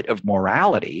a fit of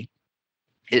morality.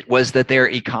 It was that their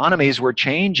economies were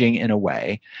changing in a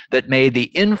way that made the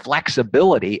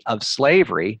inflexibility of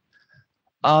slavery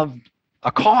a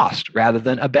cost rather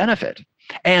than a benefit.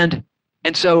 And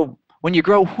so when you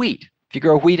grow wheat, if you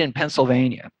grow wheat in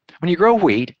Pennsylvania, when you grow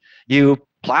wheat, you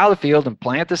plow the field and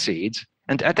plant the seeds,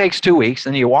 and that takes 2 weeks.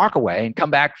 Then you walk away and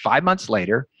come back 5 months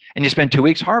later, and you spend 2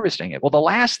 weeks harvesting it. Well, the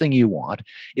last thing you want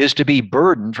is to be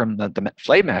burdened, from the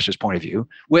slave master's point of view,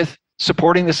 with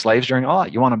supporting the slaves during all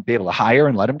that. You want to be able to hire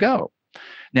and let them go.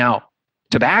 Now,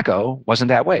 tobacco wasn't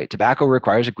that way. Tobacco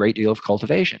requires a great deal of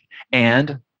cultivation,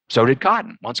 and so did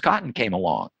cotton, once cotton came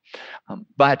along.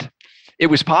 But it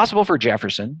was possible for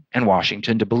Jefferson and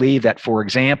Washington to believe that, for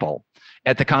example,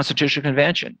 at the Constitutional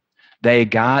Convention, they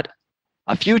got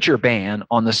a future ban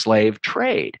on the slave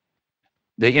trade,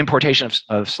 the importation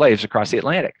of slaves across the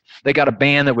Atlantic. They got a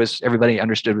ban that was, everybody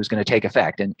understood was going to take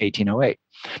effect in 1808,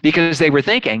 because they were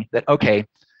thinking that, okay,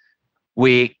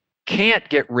 we can't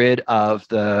get rid of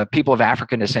the people of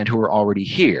African descent who are already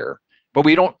here, but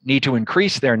we don't need to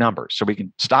increase their numbers, so we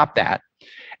can stop that.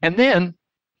 And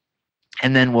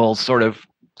then we'll sort of,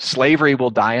 slavery will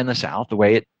die in the South the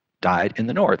way it died in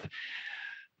the North.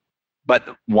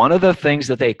 But one of the things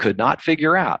that they could not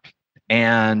figure out,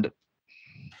 and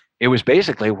it was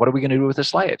basically, what are we going to do with the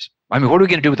slaves? I mean, what are we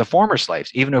going to do with the former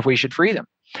slaves, even if we should free them?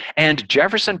 And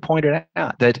Jefferson pointed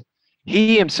out that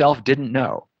he himself didn't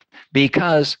know,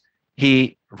 because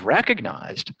he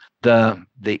recognized the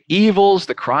evils,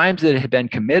 the crimes that had been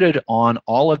committed on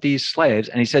all of these slaves.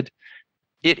 And he said,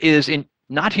 it is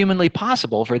not humanly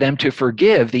possible for them to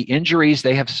forgive the injuries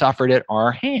they have suffered at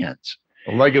our hands.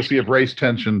 A legacy of race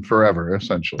tension forever,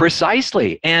 essentially.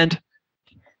 Precisely. And,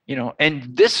 and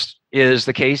this is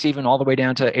the case even all the way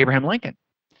down to Abraham Lincoln,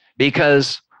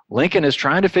 because Lincoln is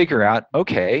trying to figure out,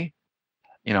 okay,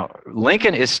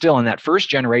 Lincoln is still in that first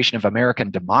generation of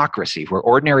American democracy where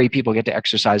ordinary people get to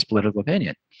exercise political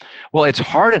opinion. Well, it's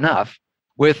hard enough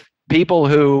with people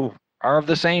who are of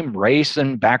the same race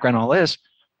and background, all this.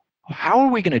 How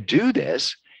are we going to do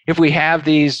this if we have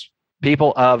these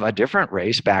people of a different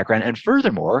race, background, and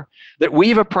furthermore, that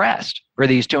we've oppressed for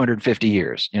these 250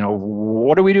 years?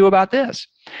 What do we do about this?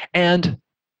 And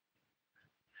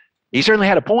he certainly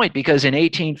had a point, because in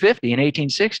 1850 and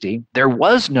 1860, there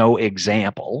was no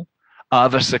example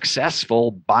of a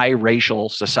successful biracial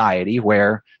society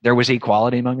where there was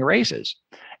equality among the races.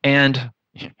 And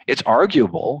it's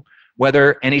arguable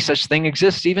whether any such thing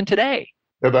exists even today.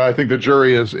 And I think the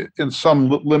jury is, in some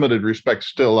limited respect,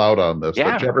 still out on this.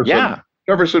 Yeah, but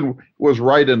Jefferson was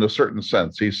right in a certain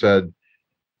sense. He said,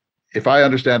 if I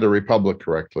understand a republic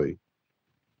correctly,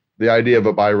 the idea of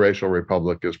a biracial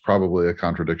republic is probably a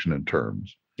contradiction in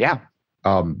terms. Yeah.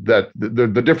 That the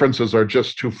differences are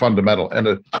just too fundamental. And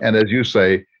as you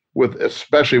say,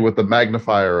 especially with the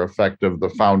magnifier effect of the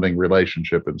founding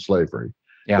relationship in slavery,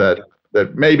 that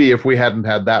maybe if we hadn't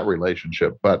had that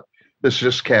relationship, but this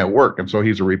just can't work. And so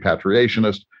he's a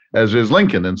repatriationist, as is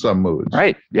Lincoln in some moods.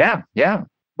 Right. Yeah. Yeah.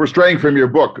 We're straying from your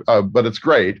book, but it's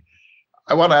great.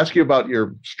 I want to ask you about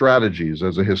your strategies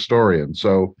as a historian.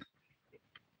 So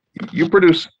you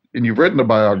produce, and you've written a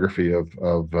biography of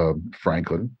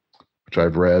Franklin, which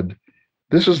I've read.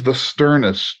 This is the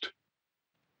sternest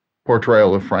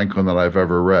portrayal of Franklin that I've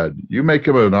ever read. You make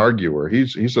him an arguer.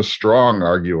 He's a strong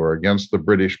arguer against the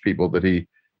British people that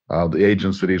the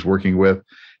agents that he's working with.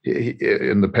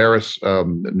 In the Paris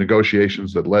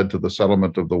negotiations that led to the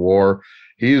settlement of the war,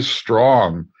 he's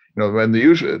strong.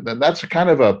 And that's a kind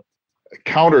of a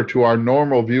counter to our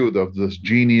normal view of this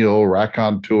genial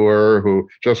raconteur who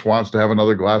just wants to have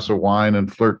another glass of wine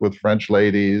and flirt with French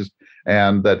ladies,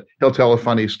 and that he'll tell a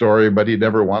funny story, but he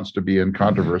never wants to be in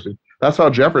controversy. That's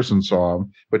how Jefferson saw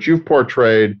him. But you've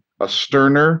portrayed a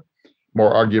sterner,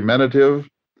 more argumentative,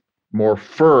 more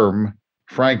firm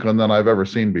Franklin than I've ever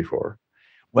seen before.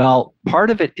 Well, part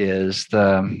of it is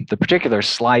the particular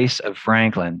slice of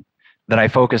Franklin that I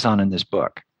focus on in this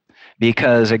book.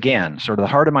 Because again, sort of the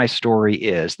heart of my story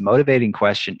is, the motivating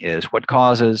question is, what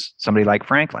causes somebody like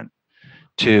Franklin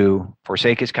to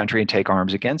forsake his country and take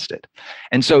arms against it?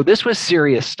 And so this was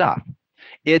serious stuff.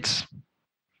 It's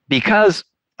because,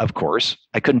 of course,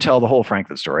 I couldn't tell the whole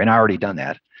Franklin story, and I already done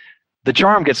that. The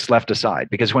charm gets left aside,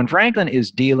 because when Franklin is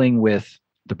dealing with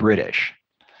the British,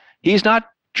 he's not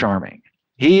charming.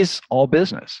 He's all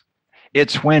business.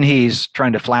 It's when he's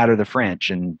trying to flatter the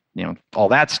French and all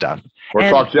that stuff. Or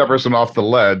talk Jefferson off the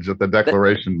ledge at the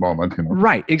Declaration moment.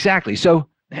 Right, exactly. So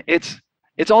it's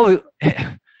all,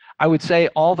 I would say,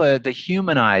 all the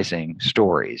humanizing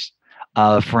stories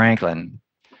of Franklin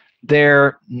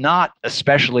they're not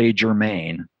especially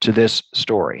germane to this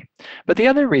story. But the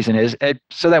other reason is,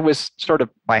 so that was sort of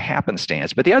by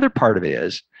happenstance, but the other part of it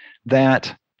is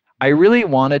that I really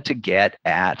wanted to get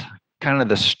at kind of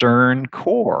the stern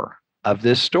core of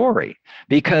this story,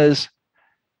 because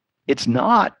it's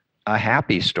not a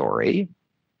happy story.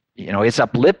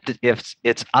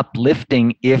 It's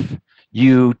uplifting if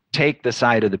you take the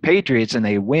side of the Patriots and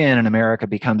they win and America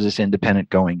becomes this independent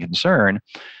going concern.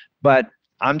 But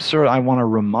I want to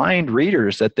remind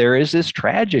readers that there is this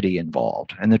tragedy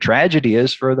involved, and the tragedy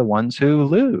is for the ones who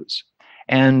lose.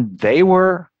 And they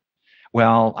were,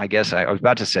 well, I guess I was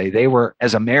about to say they were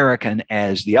as American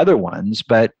as the other ones,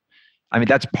 but I mean,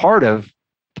 that's part of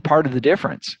the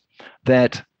difference,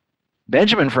 that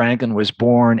Benjamin Franklin was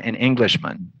born an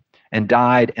Englishman and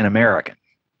died an American.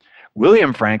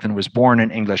 William Franklin was born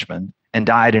an Englishman and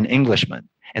died an Englishman.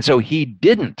 And so he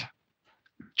didn't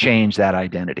change that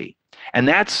identity. And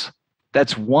that's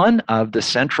one of the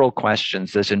central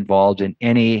questions that's involved in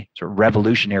any sort of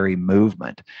revolutionary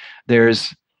movement.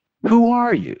 There's, who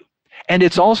are you? And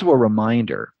it's also a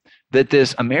reminder that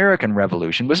this American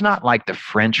Revolution was not like the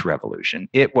French Revolution.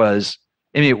 It was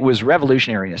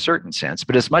revolutionary in a certain sense,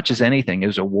 but as much as anything, it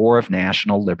was a war of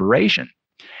national liberation.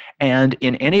 And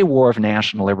in any war of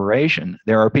national liberation,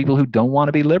 there are people who don't want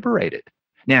to be liberated.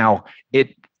 Now,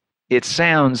 it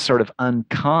sounds sort of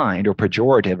unkind or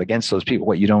pejorative against those people.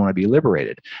 What, you don't want to be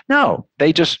liberated? No,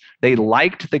 they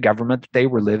liked the government that they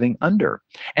were living under.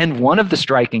 And one of the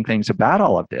striking things about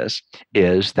all of this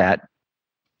is that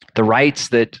the rights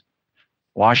that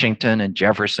Washington and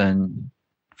Jefferson,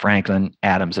 Franklin,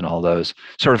 Adams, and all those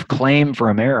sort of claim for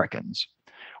Americans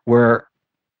were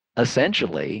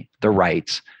essentially the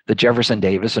rights that Jefferson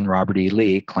Davis and Robert E.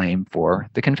 Lee claimed for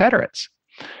the Confederates.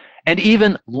 And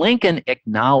even Lincoln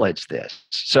acknowledged this.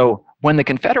 So when the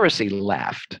Confederacy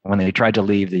left, when they tried to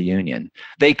leave the Union,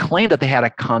 they claimed that they had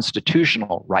a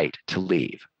constitutional right to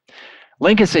leave.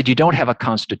 Lincoln said, you don't have a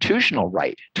constitutional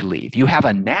right to leave. You have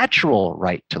a natural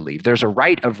right to leave. There's a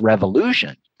right of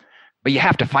revolution, but you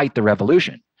have to fight the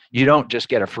revolution. You don't just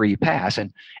get a free pass.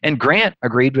 And Grant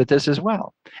agreed with this as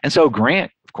well. And so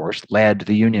Grant, of course, led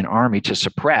the Union Army to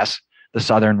suppress the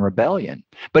Southern Rebellion.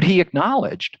 But he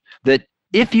acknowledged that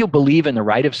if you believe in the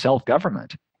right of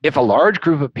self-government, if a large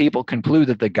group of people conclude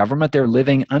that the government they're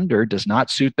living under does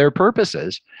not suit their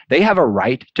purposes, they have a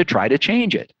right to try to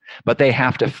change it. But they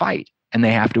have to fight and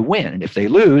they have to win. And if they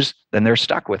lose, then they're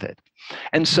stuck with it.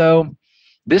 And so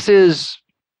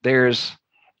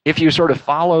if you sort of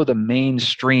follow the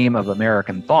mainstream of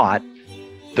American thought,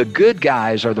 the good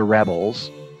guys are the rebels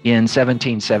in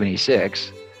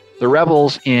 1776. The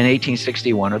rebels in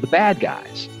 1861 are the bad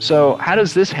guys. So how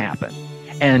does this happen?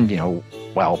 And,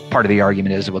 part of the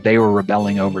argument is, they were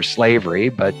rebelling over slavery.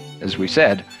 But as we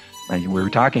said, we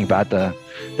were talking about the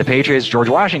Patriots, George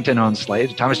Washington owned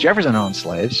slaves, Thomas Jefferson owned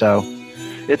slaves. So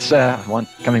it's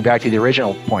coming back to the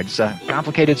original point, it's a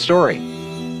complicated story.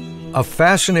 A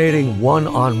fascinating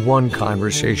one-on-one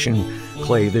conversation,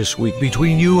 Clay, this week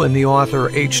between you and the author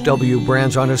H.W.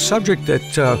 Brands on a subject that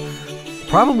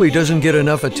probably doesn't get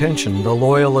enough attention, the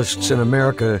Loyalists in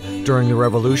America during the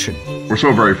Revolution. We're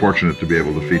so very fortunate to be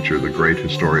able to feature the great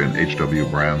historian H.W.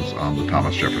 Brands on the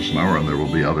Thomas Jefferson Hour, and there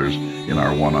will be others in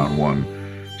our one-on-one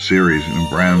series. And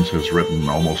Brands has written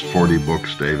almost 40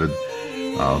 books, David.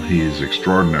 He's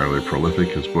extraordinarily prolific.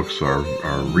 His books are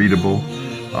readable.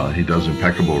 He does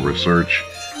impeccable research.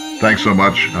 Thanks so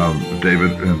much,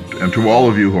 David. And to all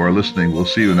of you who are listening, we'll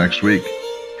see you next week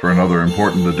for another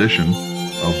important edition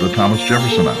of the Thomas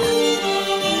Jefferson Hour.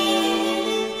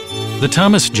 The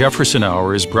Thomas Jefferson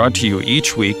Hour is brought to you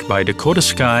each week by Dakota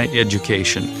Sky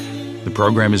Education. The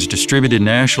program is distributed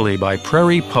nationally by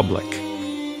Prairie Public.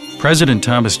 President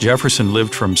Thomas Jefferson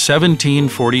lived from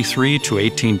 1743 to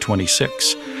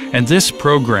 1826, and this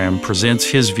program presents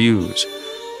his views.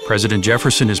 President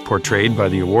Jefferson is portrayed by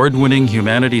the award-winning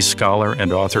humanities scholar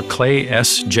and author Clay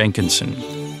S. Jenkinson.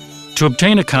 To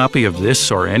obtain a copy of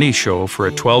this or any show for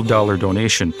a $12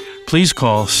 donation, please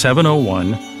call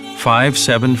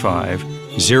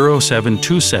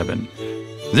 701-575-0727.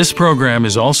 This program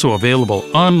is also available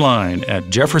online at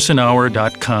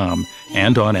jeffersonhour.com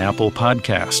and on Apple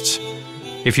Podcasts.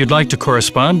 If you'd like to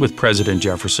correspond with President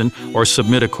Jefferson or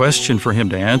submit a question for him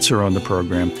to answer on the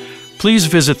program, please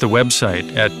visit the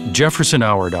website at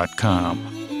jeffersonhour.com.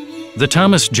 The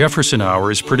Thomas Jefferson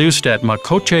Hour is produced at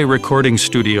Makoche Recording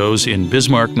Studios in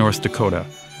Bismarck, North Dakota.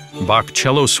 Bach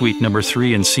Cello Suite No.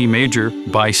 3 in C Major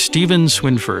by Stephen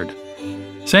Swinford.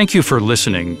 Thank you for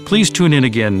listening. Please tune in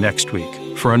again next week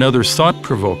for another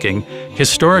thought-provoking,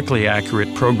 historically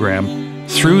accurate program,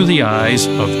 Through the Eyes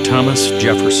of Thomas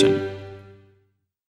Jefferson.